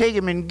overtake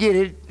him and get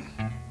it,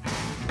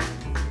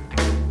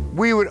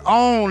 we would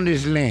own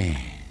this land.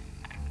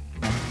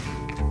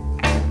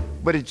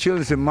 But the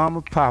children said,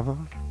 Mama, Papa,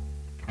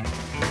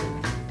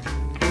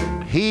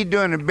 he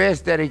doing the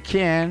best that he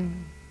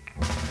can.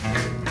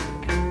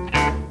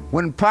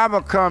 When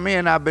Papa come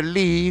in, I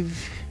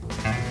believe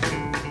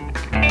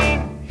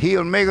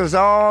he'll make us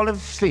all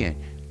understand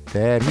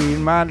that he's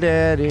my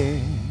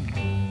daddy.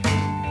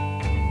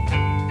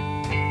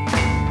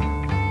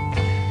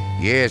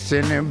 Yes,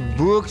 and the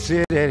book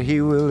said that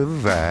he will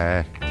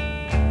provide.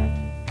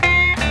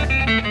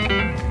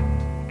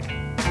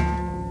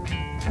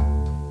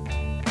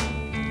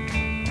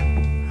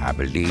 I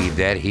believe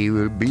that he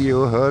will be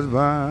your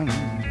husband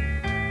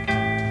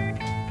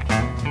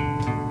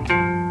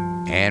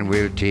and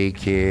will take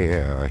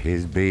care of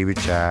his baby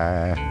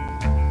child.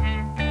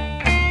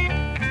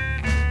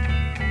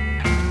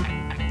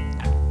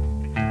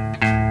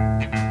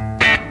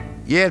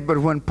 Yes, but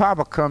when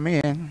Papa come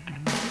in,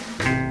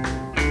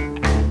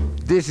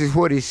 this is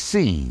what he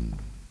seen.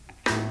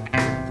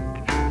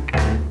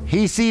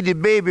 He see the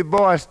baby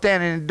boy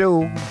standing in the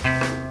door.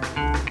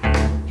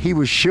 He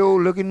was sure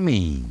looking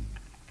mean.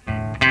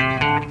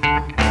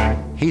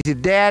 He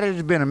said, Dad,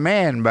 there's been a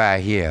man by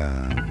here.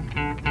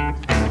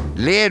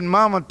 Led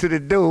Mama to the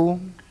door.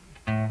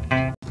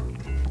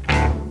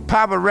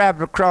 Papa wrapped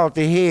her across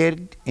the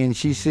head, and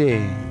she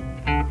said,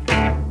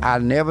 I'll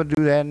never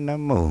do that no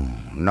more.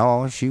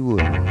 No, she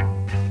wouldn't.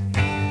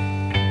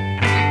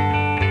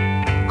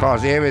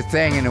 'Cause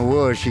everything in the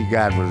world she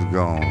got was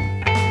gone.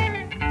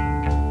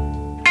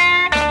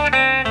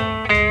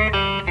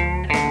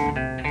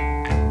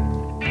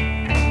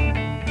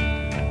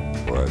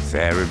 Well,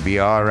 Sarah be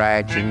all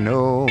right, you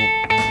know.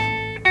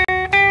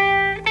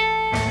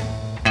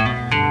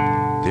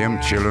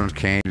 Them children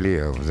can't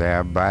live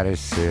there by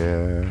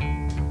themselves.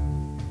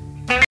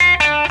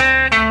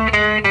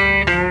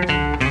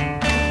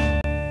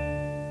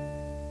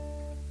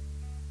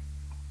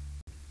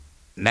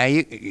 Now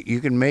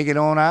you can make it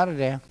on out of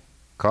there,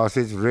 'cause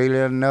it's really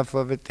enough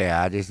of it there.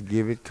 I just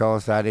give it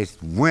 'cause I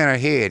just went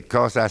ahead,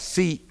 'cause I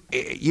see,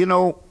 you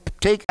know,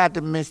 take out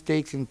the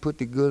mistakes and put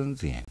the good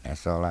ones in.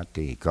 That's all I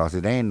tell you, 'cause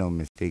it ain't no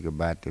mistake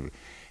about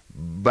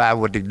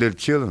what the little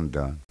children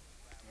done.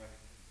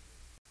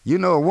 You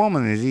know, a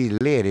woman is easy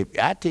led.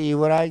 I tell you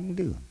what I can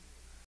do.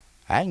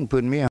 I can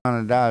put me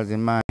 $100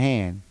 in my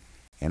hand,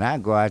 and I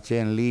go out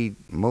there and lead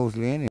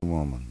mostly any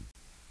woman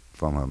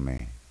from her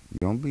man. You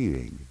don't believe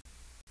it?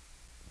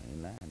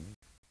 Ain't lying.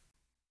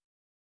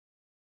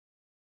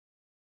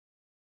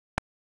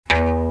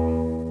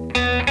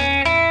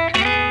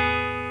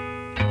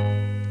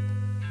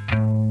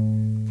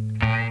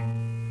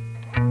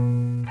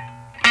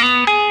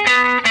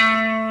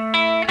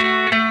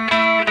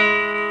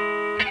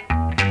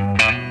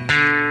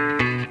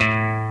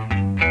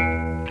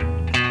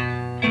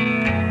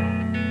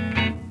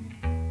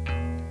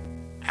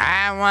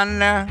 I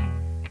wonder,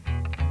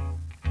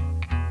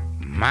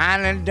 my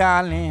little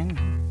darling,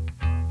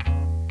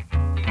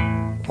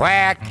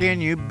 where can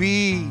you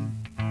be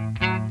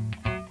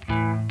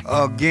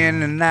again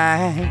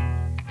tonight?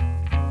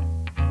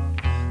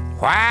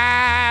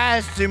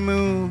 Why's the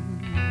moon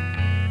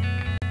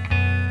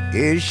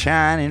is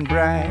shining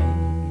bright?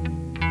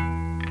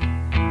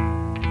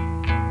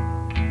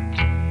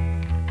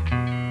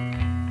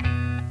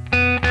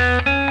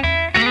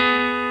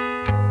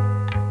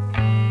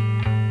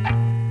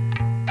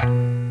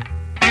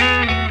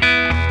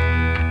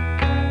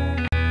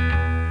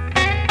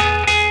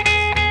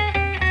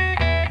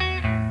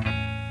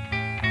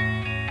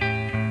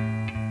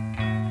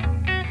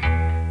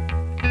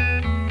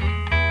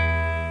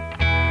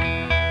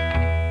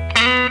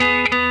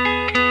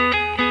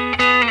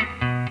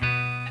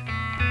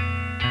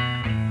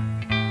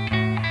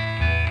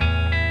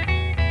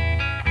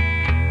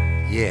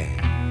 Yeah.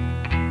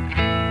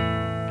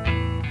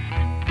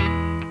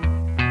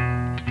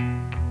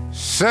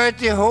 Search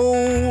the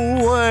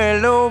whole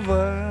world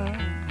over,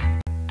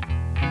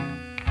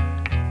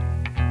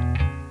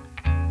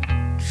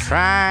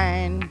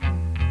 trying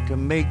to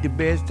make the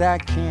best I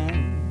can.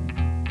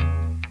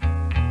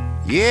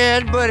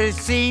 Yes, but it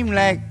seems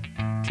like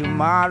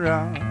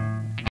tomorrow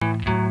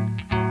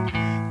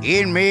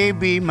it may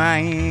be my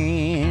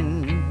end.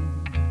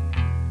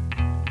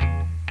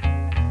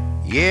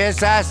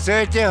 Yes, I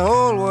search the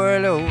whole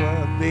world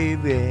over,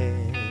 baby,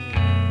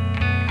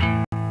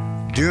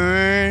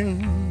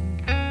 doing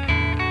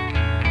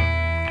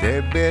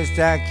the best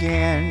I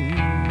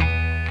can.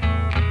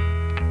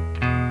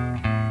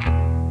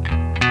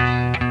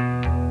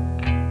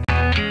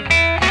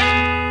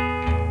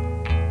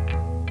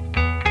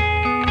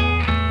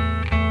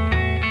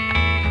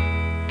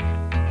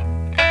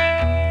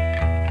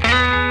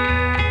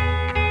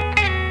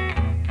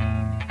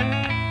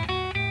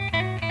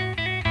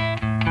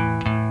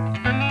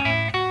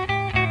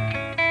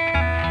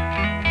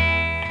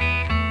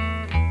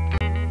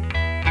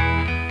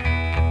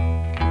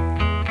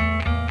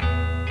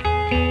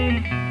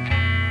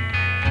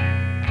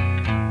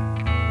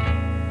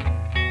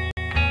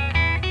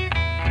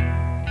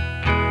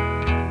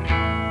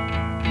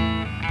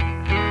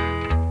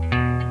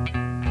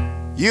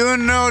 You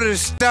know the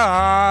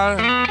stars,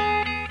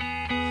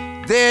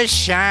 they're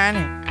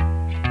shining,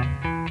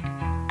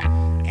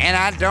 and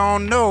I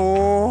don't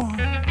know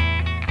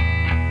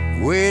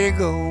where to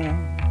go,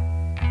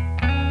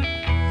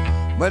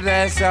 but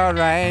that's all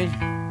right.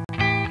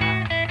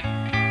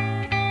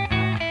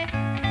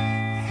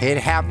 It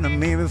happened to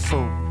me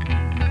before,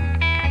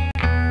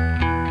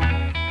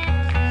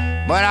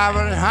 but I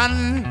was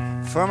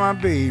hunting for my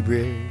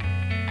baby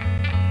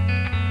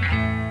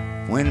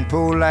when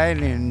poor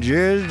Lightnin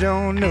just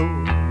don't know.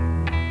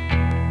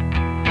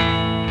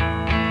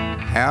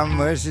 Have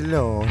mercy,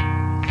 Lord.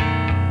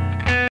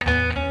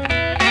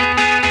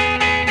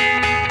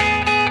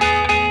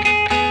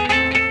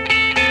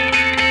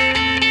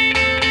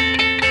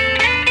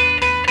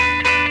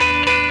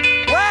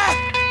 What?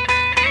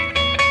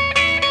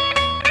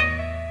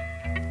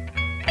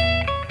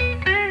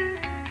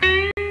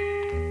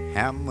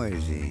 Have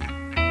mercy.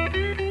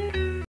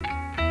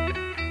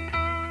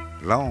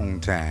 Long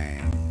time.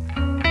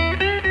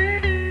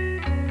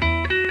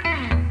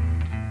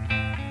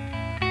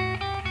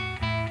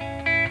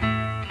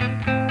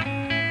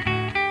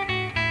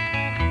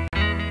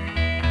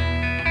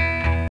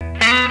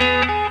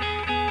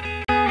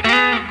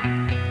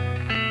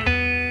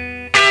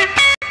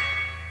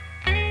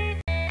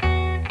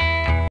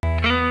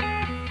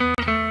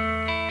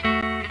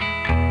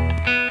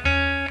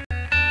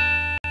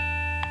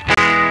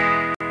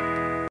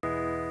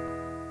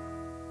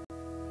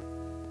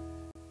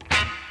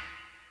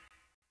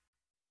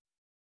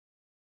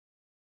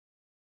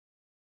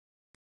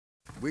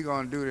 We're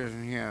gonna do this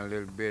in here a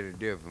little bit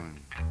different.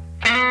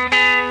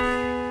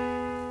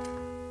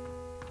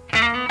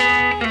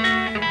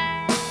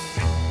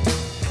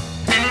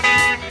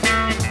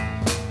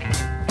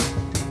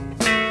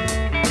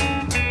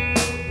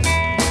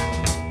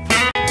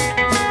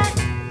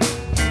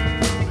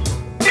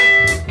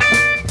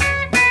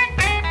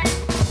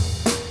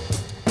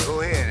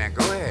 Go ahead now,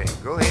 go ahead,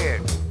 go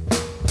ahead.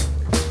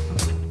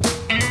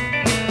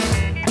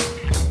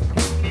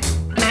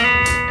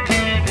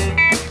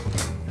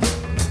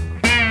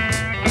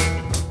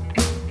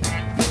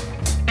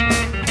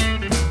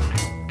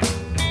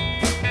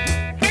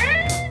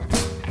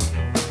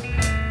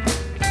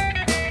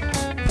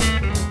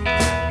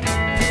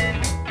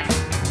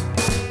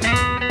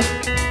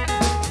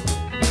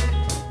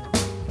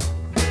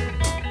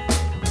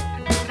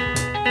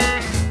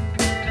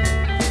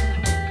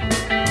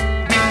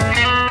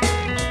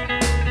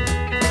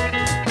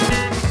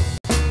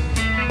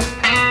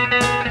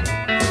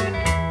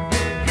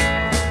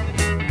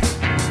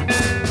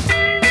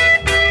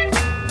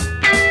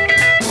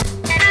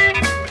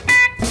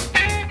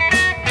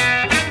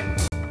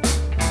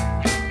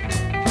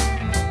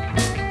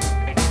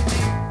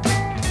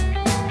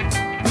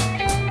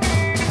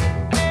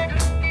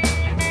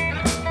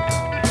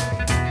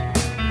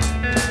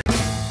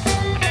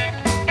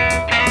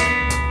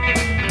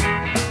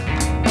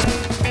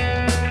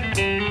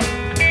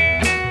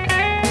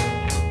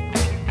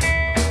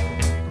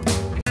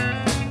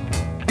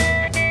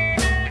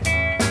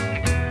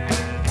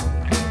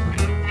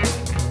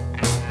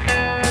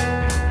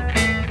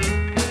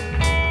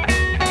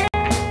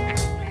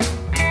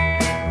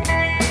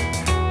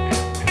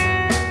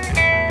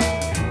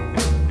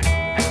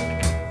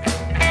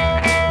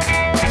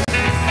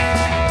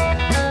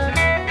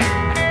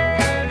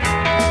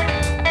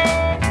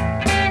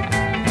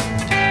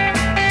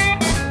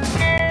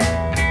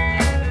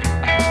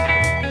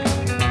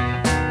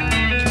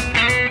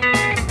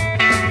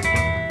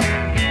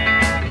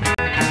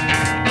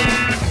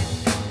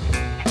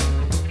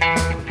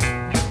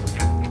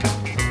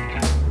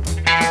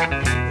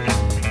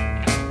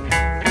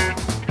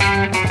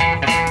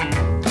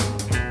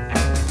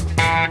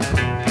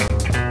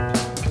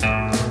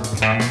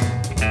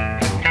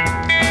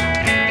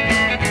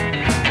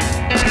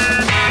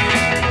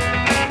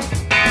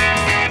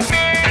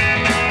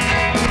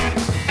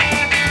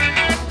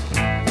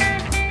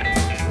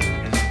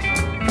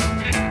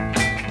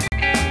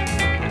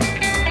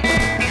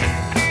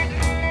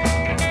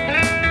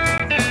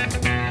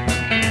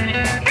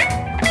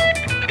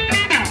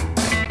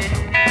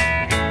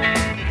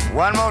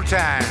 One more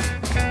time.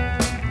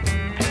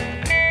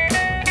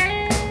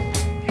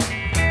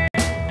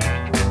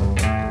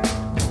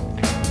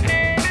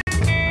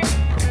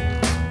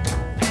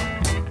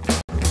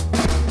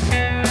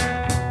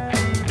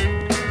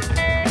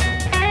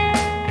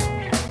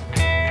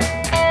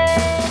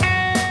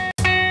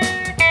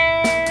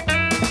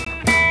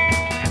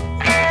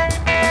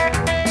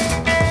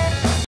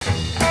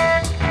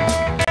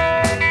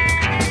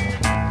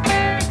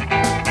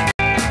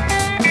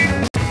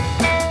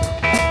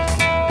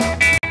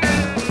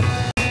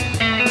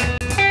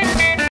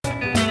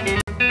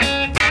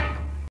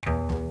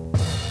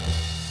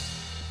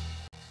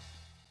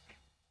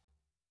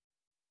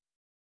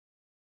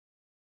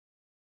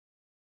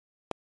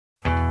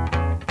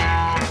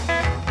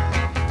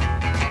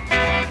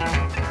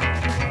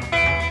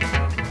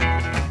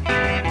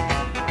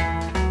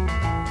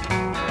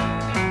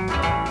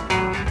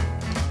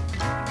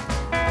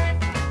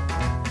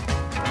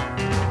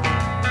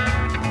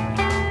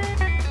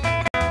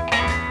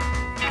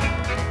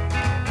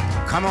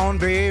 Come on,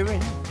 baby,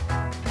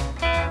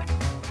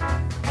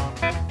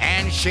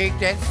 and shake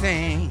that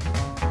thing.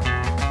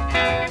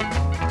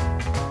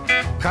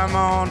 Come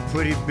on,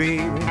 pretty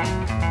baby,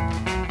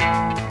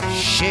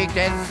 shake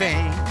that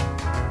thing.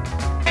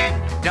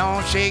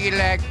 Don't shake it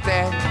like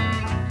that,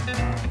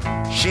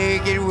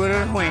 shake it with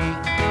a wing.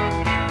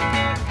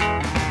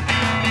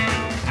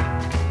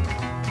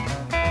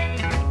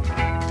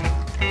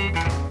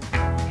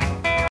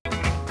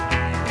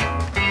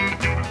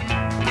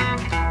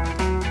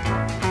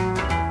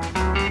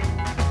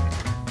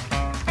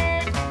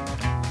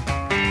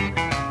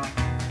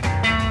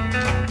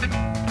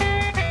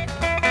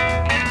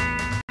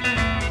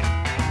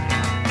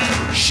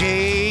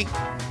 Shake,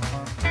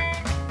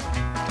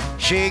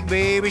 shake,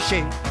 baby,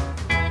 shake.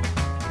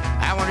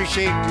 I want to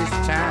shake this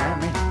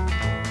time.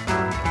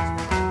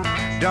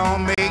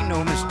 Don't make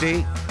no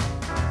mistake.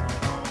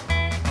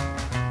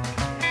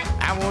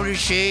 I want to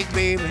shake,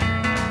 baby,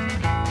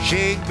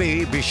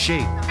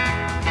 shake.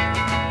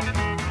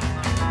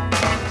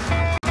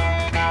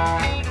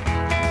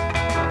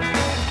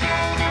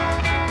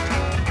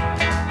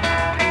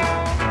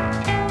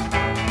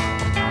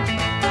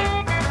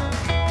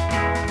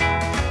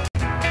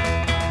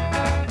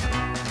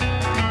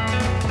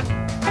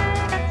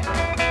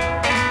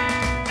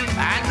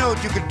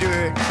 You can do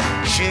it.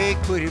 Shake,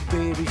 pretty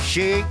baby,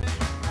 shake.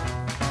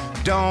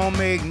 Don't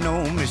make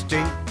no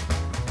mistake.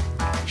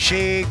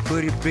 Shake,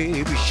 pretty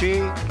baby,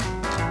 shake.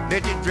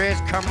 Let your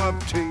dress come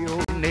up to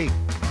your neck.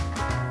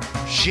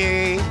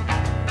 shake,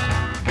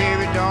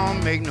 baby,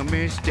 don't make no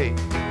mistake.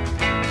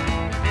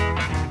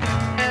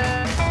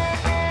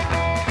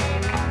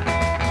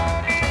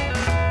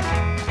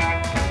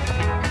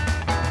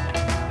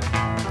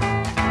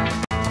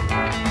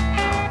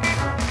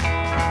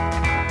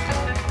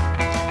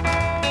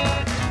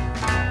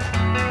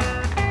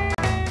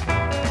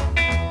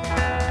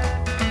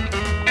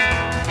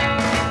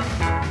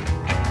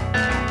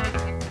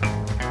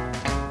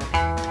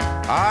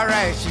 All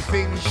right, she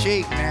feeling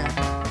shake now.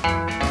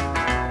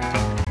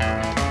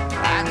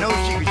 I know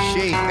she could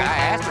shake. I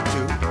asked her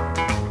to.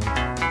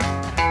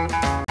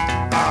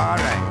 All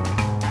right.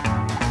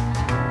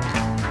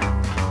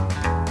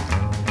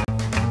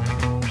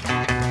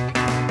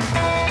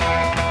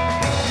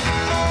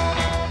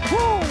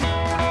 Woo!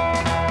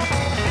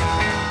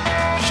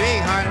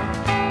 Shake, honey.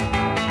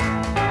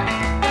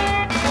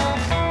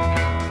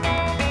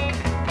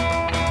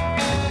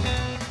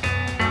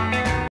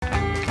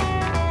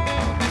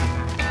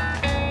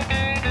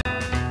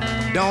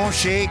 Don't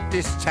shake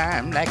this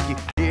time like you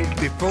did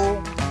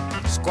before.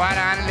 Squat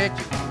down and let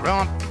you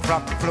rump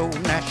from the floor.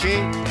 Now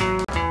shake.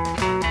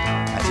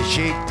 I said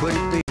shake, put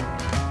it there.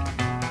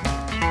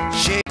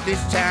 Shake this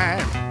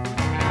time.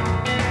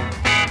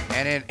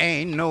 And it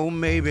ain't no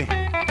maybe.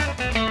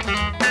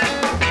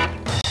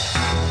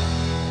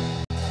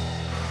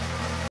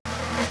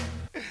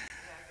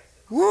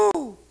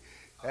 Woo!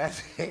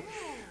 That's it.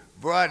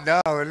 Boy,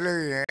 dog,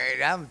 look,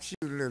 I'm shooting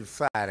a little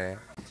fire there.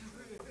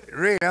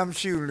 Really, I'm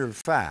shooting a little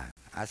fire.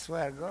 I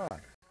swear to God.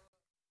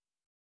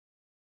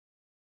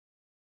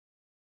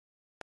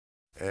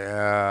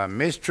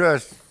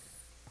 Mistrust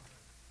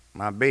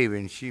my baby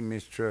and she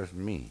mistrusts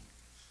me.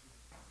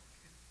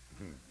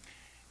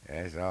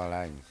 That's all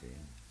I can say.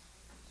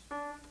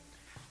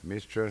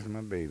 Mistrust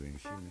my baby and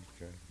she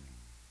mistrusts me.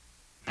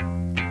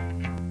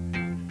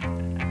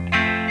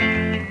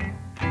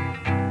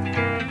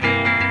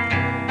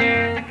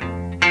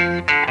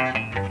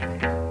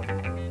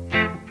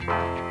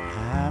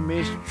 I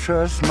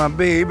mistrust my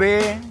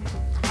baby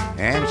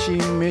and she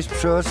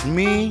mistrusts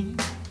me.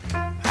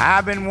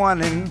 I've been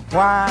wondering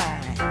why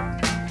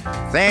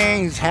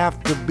things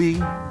have to be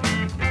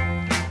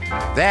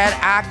that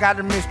I got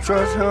to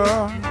mistrust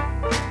her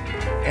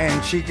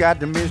and she got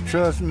to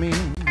mistrust me.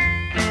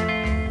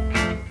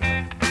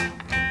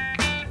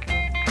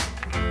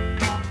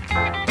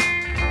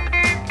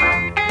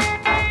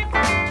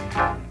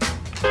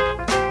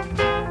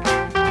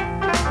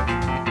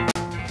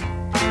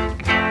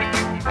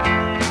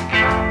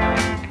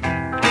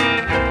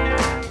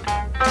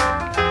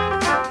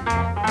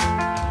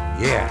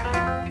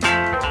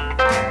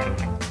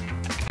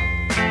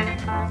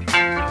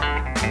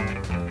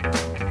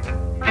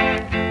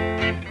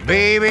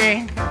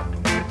 Baby,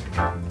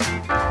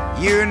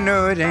 you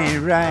know it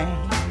ain't right.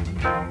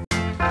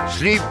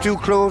 Sleep too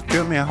close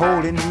to me,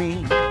 holding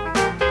me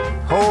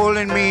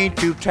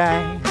too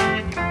tight.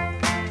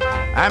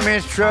 I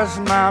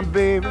mistrust my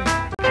baby,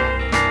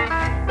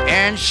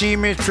 and she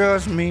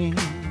mistrusts me.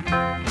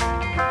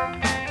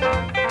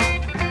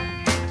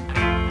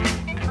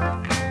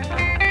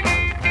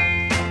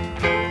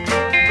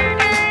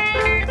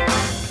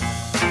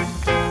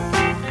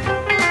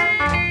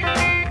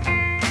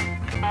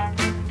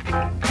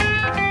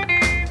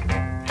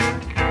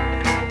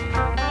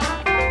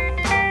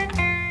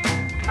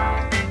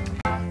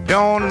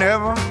 Don't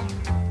never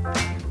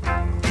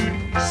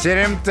say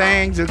them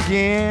things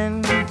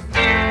again.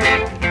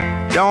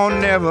 Don't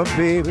never,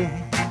 baby,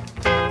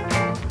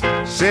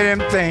 say them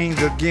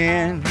things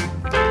again.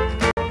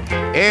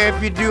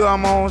 If you do,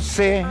 I'm gonna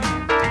say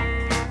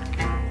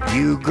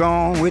you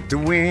gone with the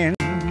wind.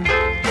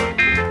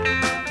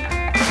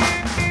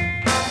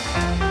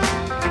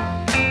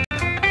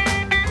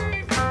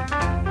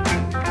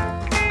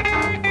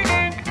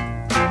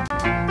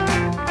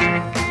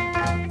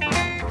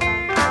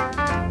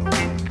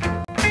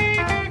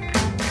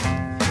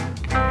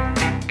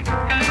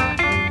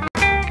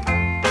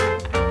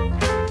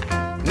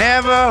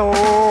 Never,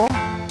 oh,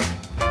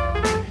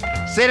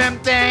 say them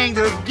things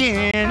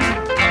again.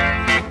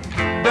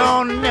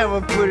 Don't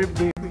never put it,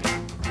 baby,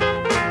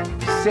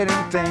 say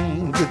them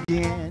things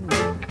again.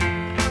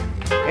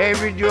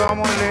 Every day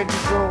I'm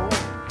gonna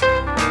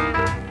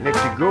let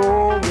you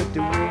go with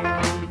the wind.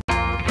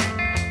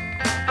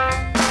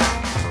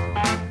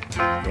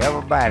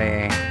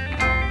 Everybody.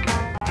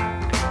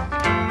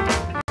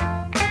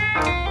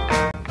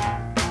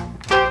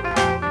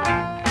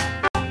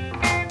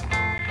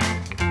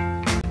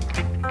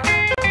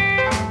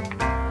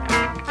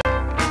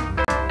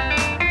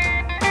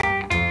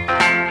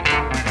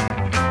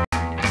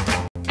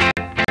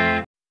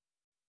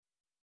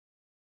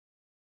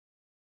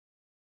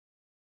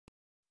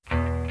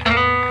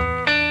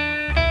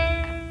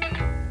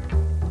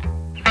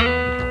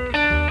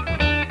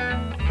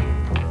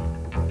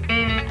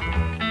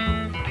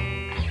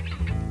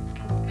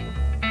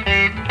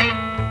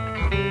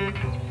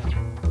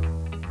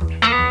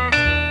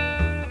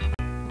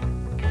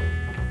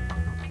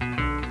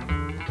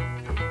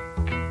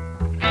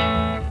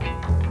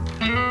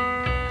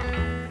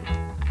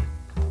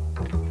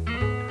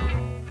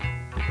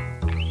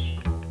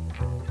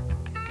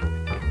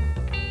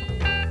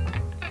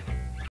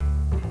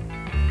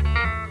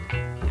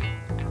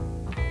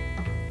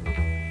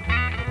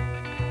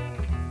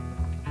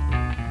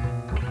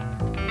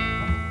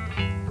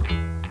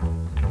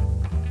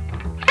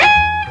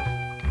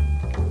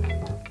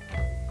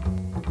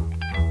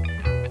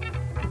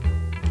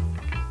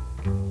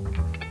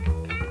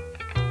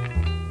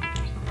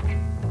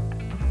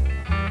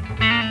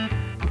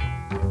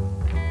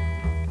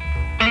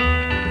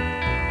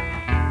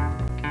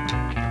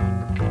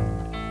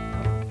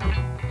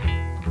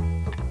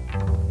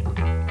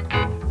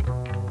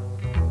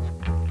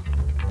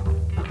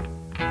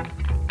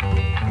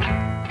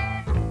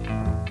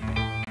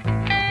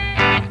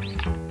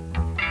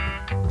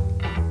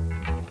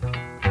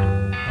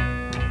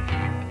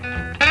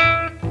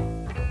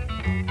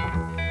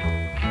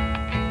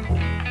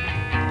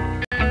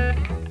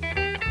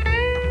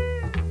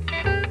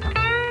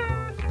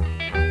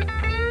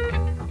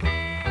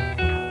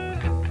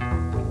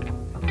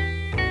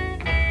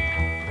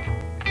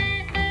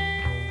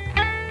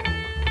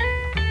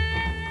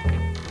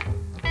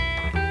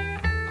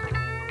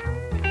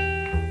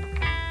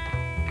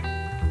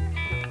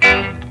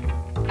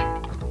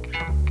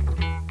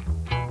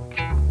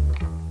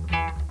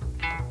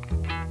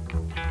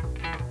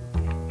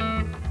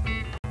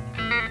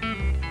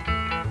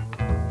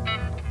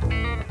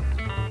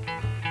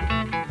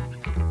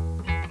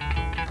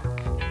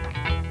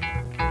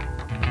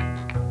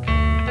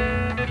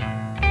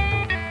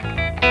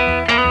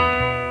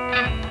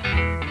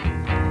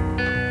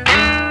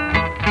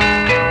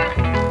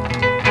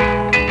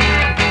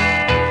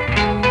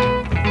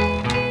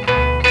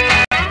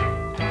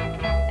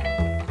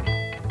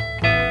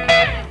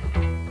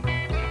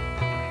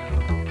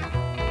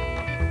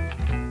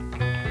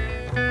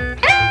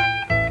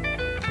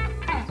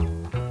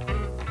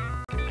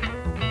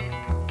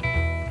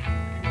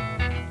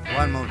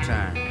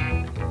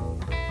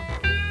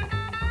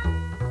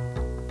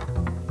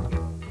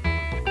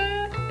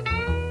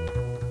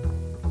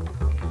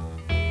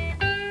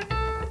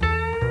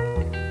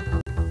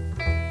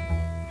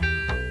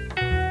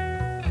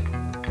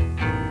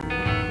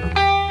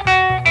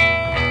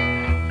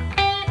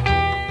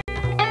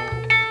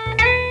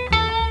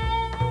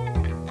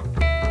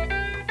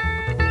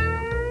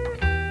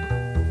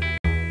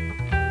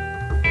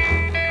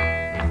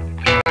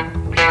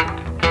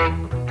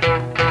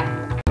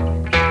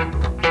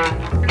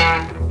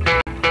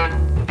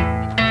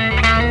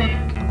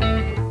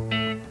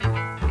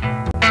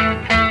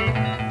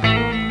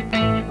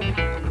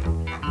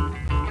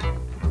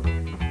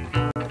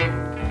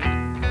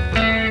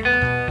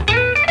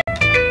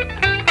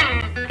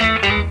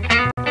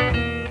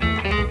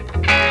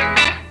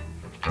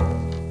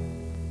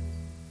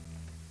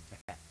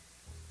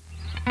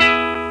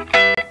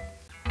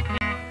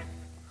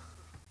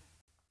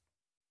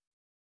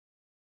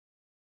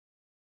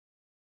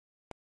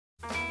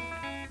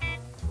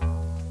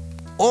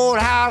 Old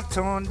house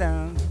torn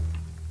down.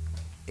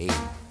 Hey,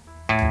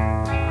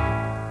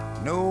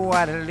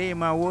 nowhere to lay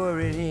my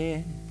worried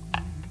head.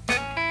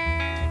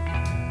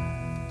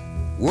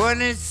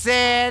 Wasn't it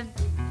sad?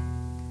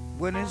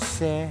 Wasn't it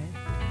sad?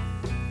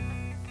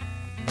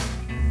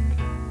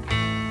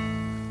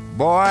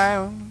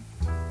 Boy,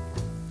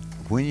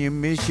 when you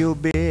miss your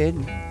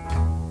bed,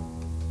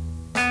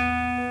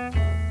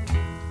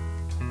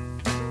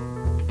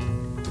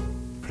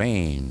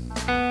 plain.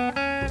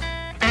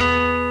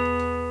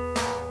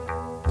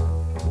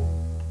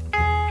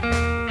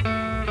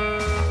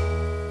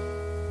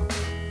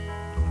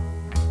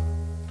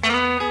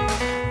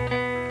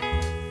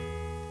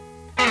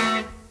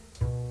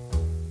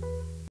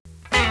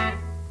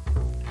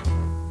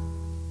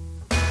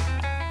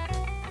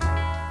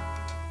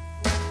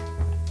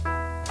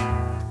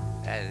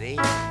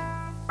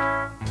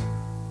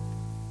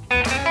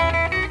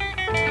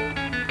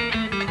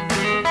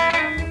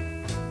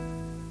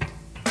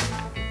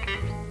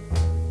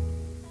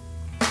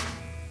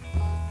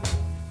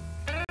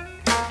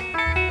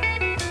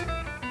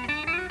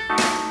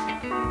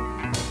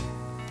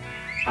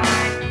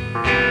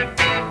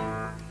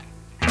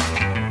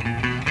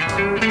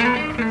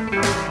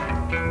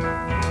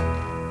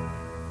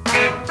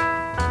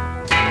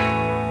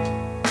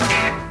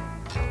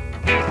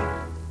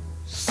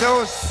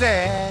 So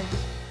sad,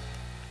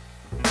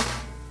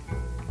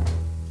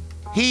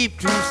 heap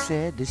too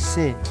sad to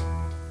sit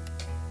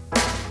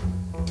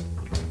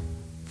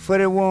for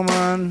the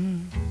woman.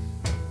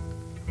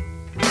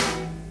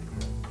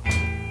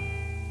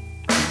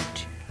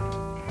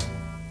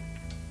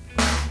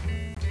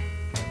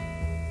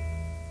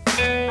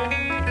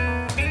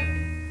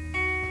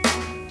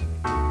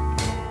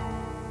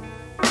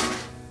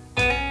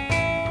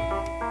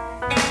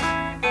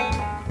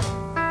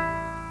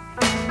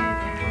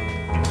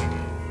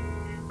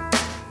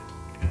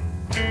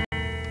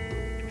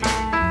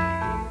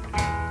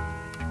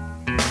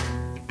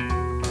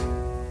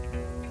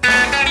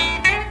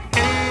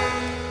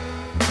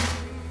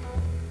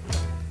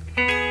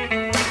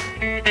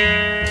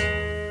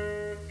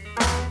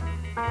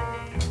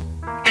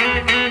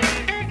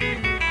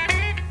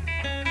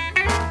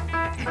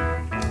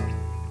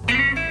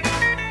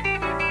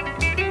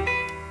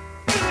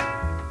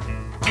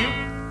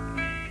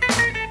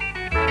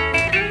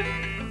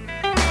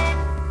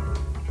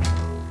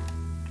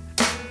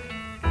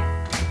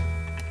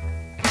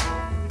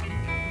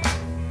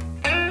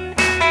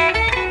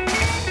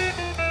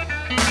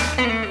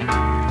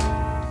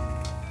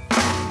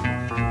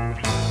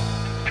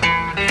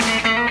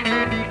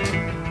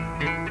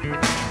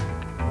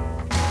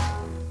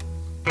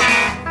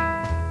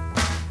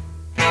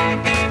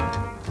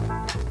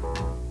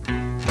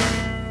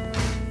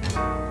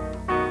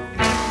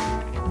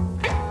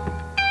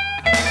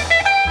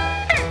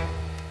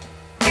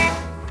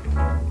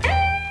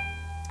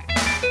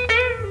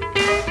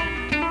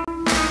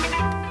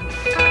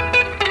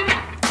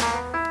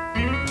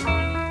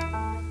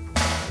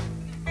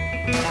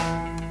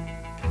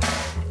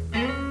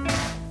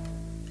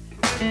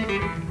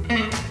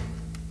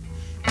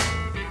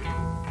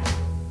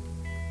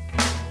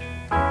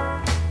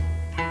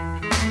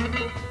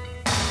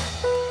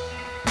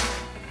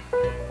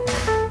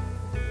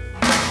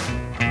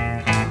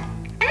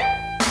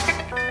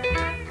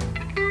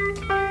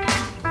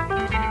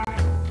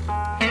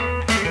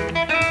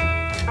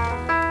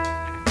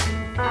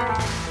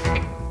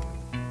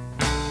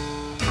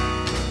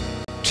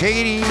 Take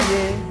it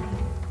easy,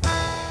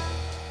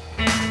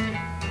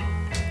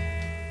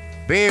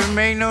 baby,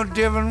 make no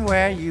difference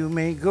where you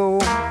may go.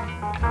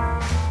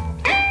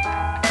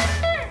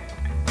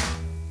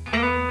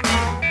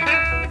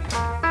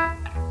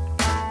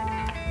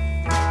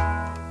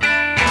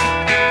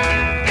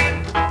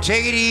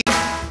 Take it easy,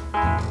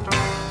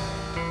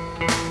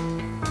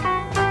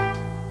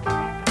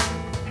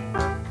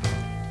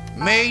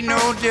 make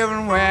no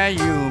difference where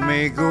you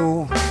may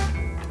go.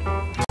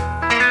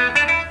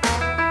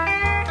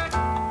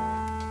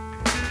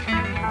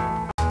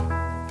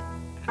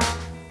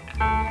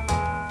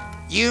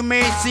 You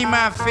may see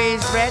my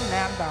face right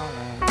now,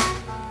 darling.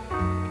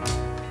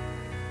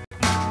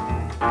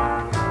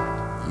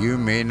 You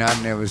may not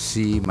never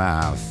see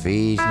my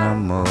face no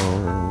more.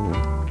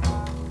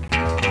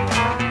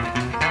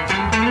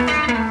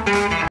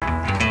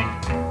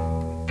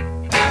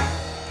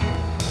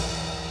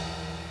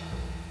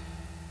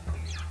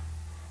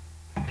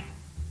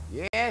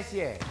 Yes,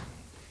 yes.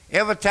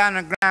 Every time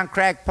the ground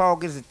crack Paul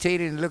gets a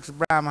tater and looks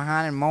around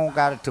behind him, Mom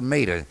got a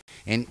tomato.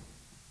 And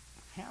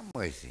how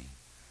much?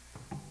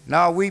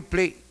 No, we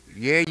play.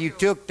 Yeah, you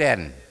took that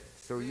one.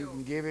 So you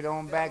can give it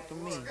on back to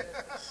me.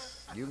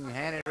 You can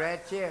hand it right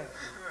here.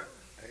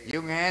 You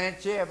can hand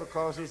it here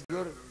because it's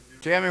good.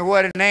 Tell me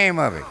what the name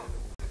of it.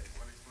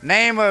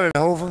 Name of it,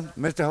 Hofer,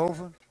 Mr.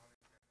 Hofer.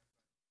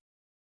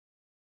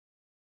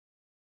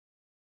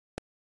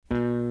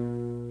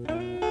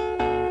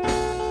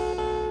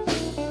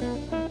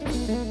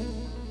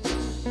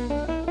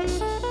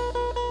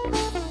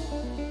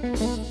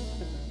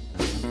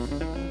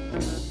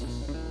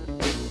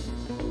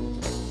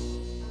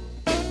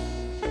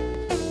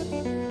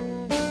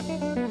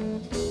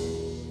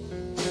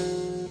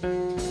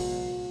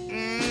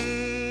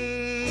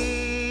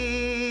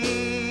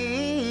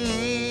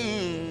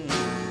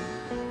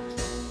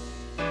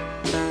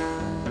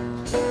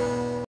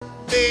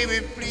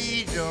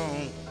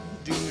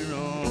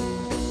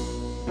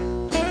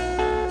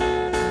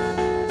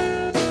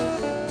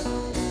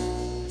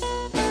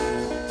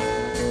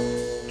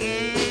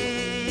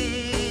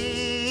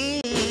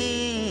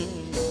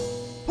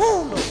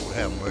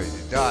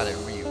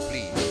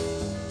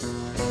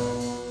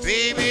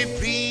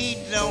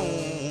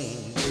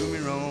 don't do me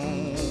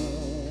wrong.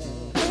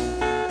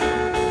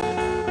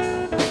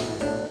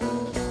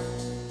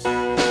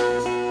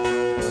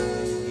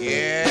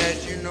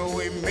 Yes, you know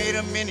we made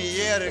a many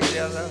year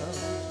together.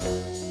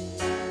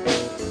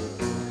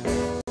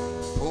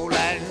 Poor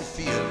life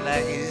feel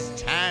like his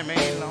time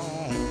ain't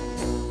long.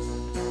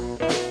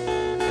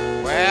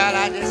 Well,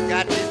 I just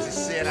got this to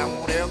say, and I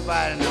want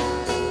everybody to know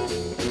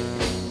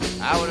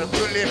I was a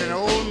good living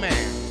old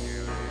man.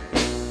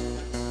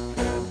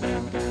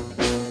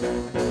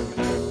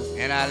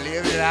 And I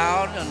lived it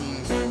out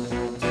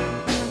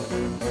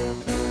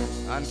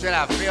until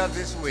I felt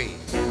this way.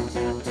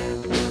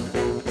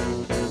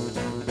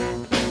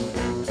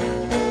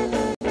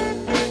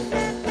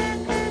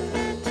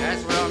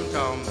 That's what I'm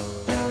talking about.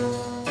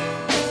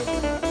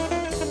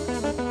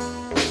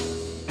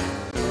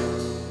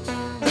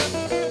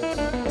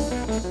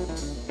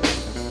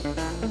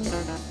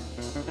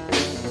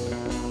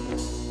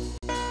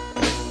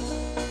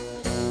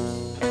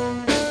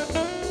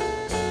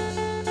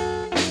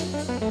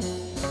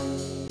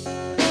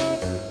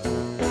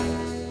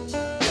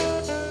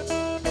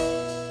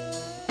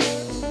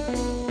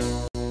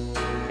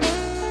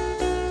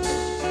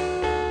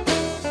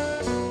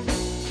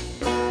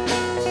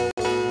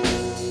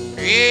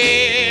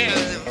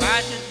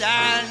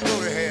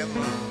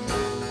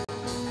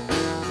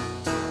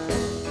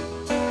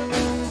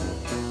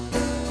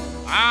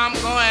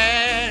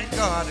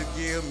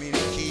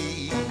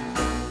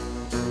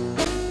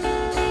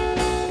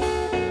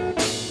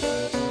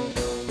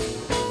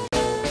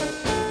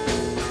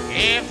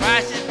 If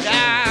I should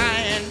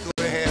die and go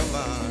to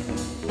heaven,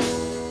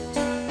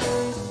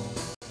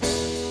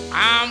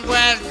 I'm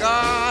glad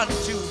God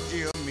to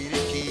give me the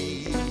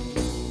key.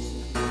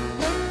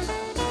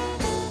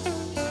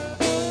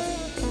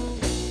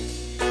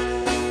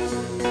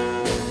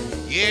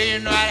 Yeah, you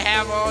know I'd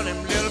have all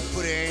them little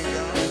pretty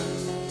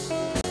guns.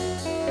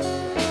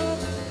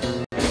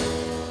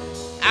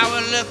 I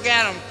would look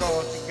at them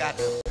 'cause you got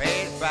to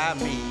pass by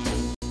me.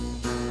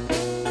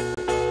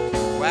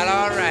 Well,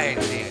 all right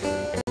then.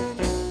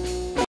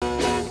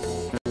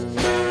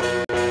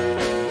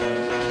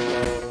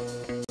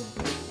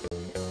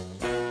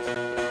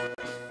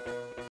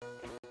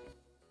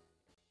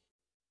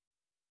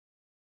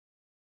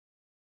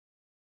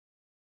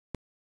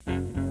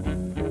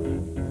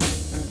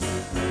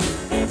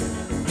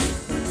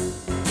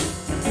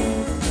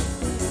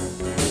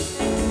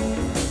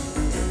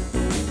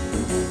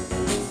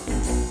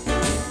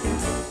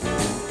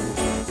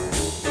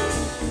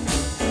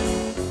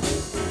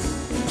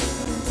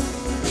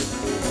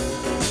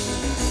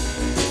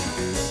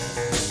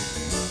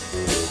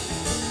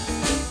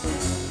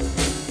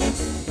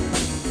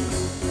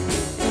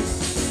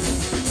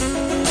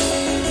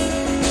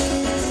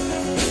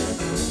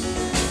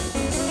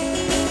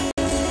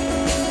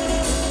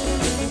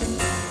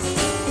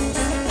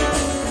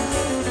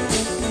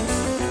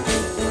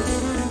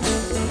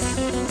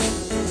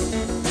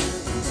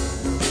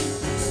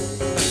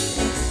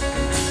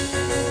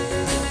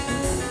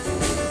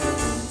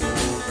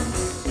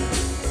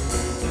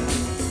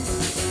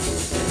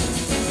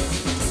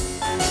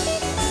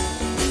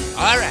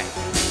 All right,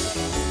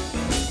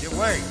 you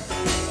work.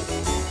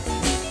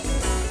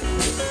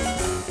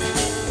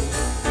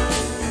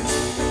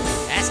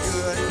 That's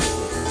good.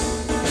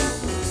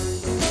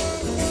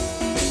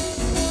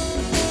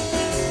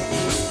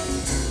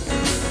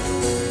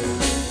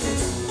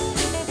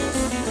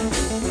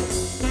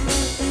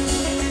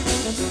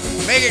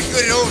 Make it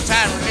good old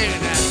time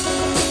religion now.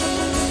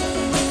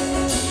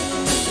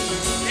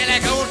 They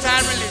like old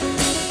time religion.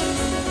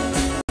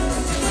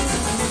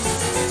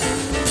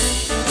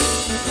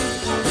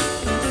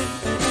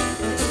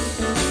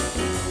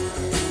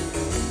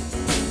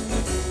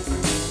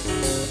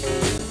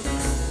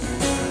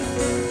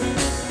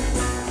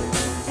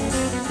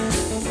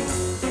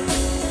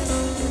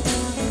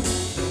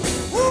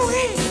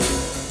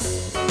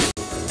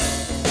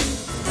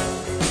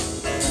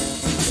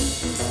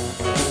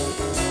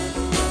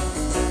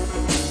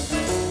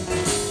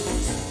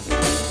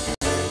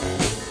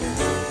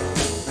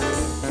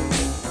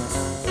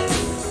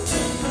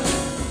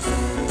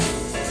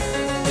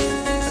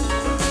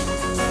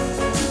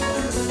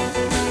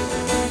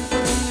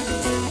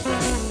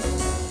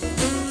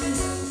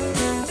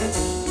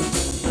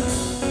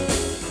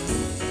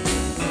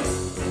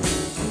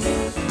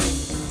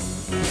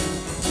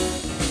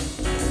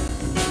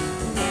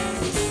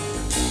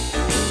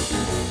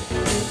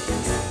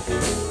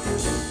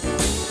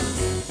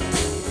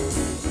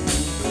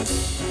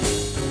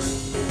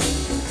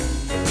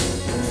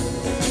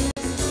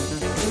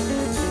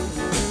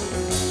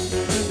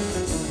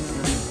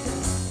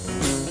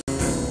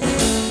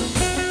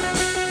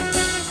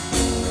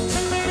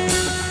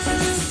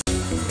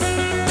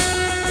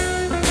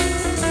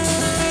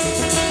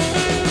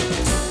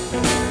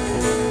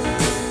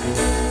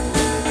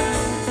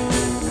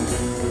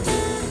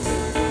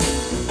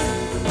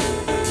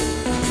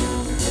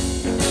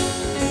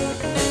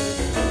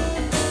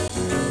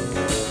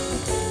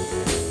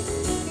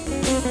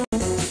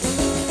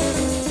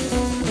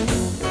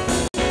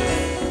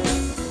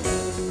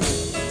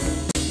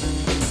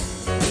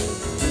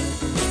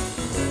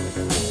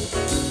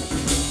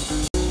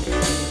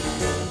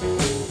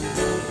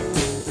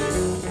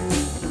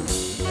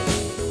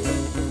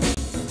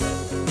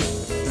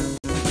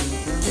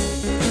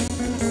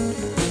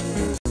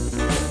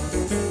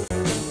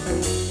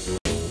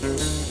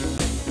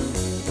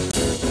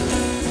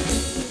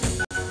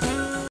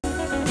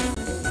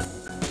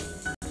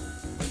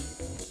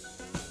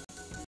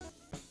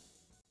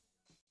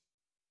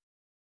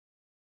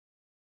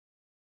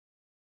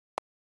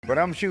 But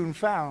I'm shooting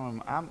foul on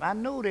them. I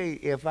know they,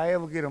 if I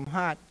ever get them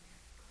hot,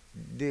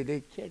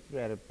 they catch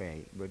rather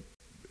fast. But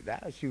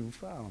I shoot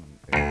foul on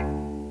them.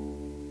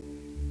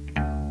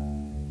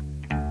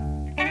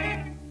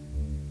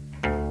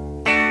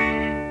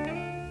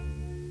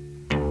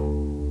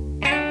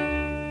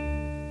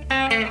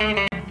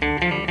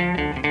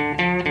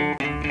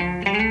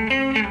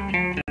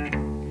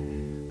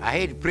 I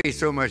hate to play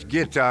so much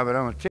guitar, but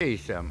I'm going to tell you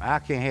something. I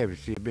can't have it.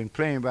 See, I've been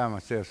playing by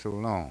myself so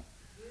long.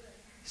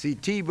 See,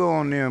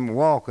 T-Bone and them,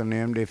 Walker and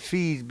them, they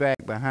feeds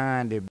back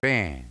behind their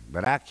band.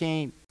 But I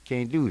can't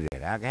do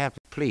that. I have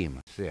to play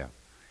myself.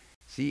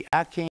 See,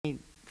 I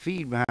can't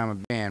feed behind my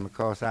band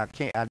because I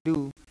can't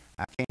sing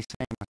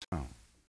my song.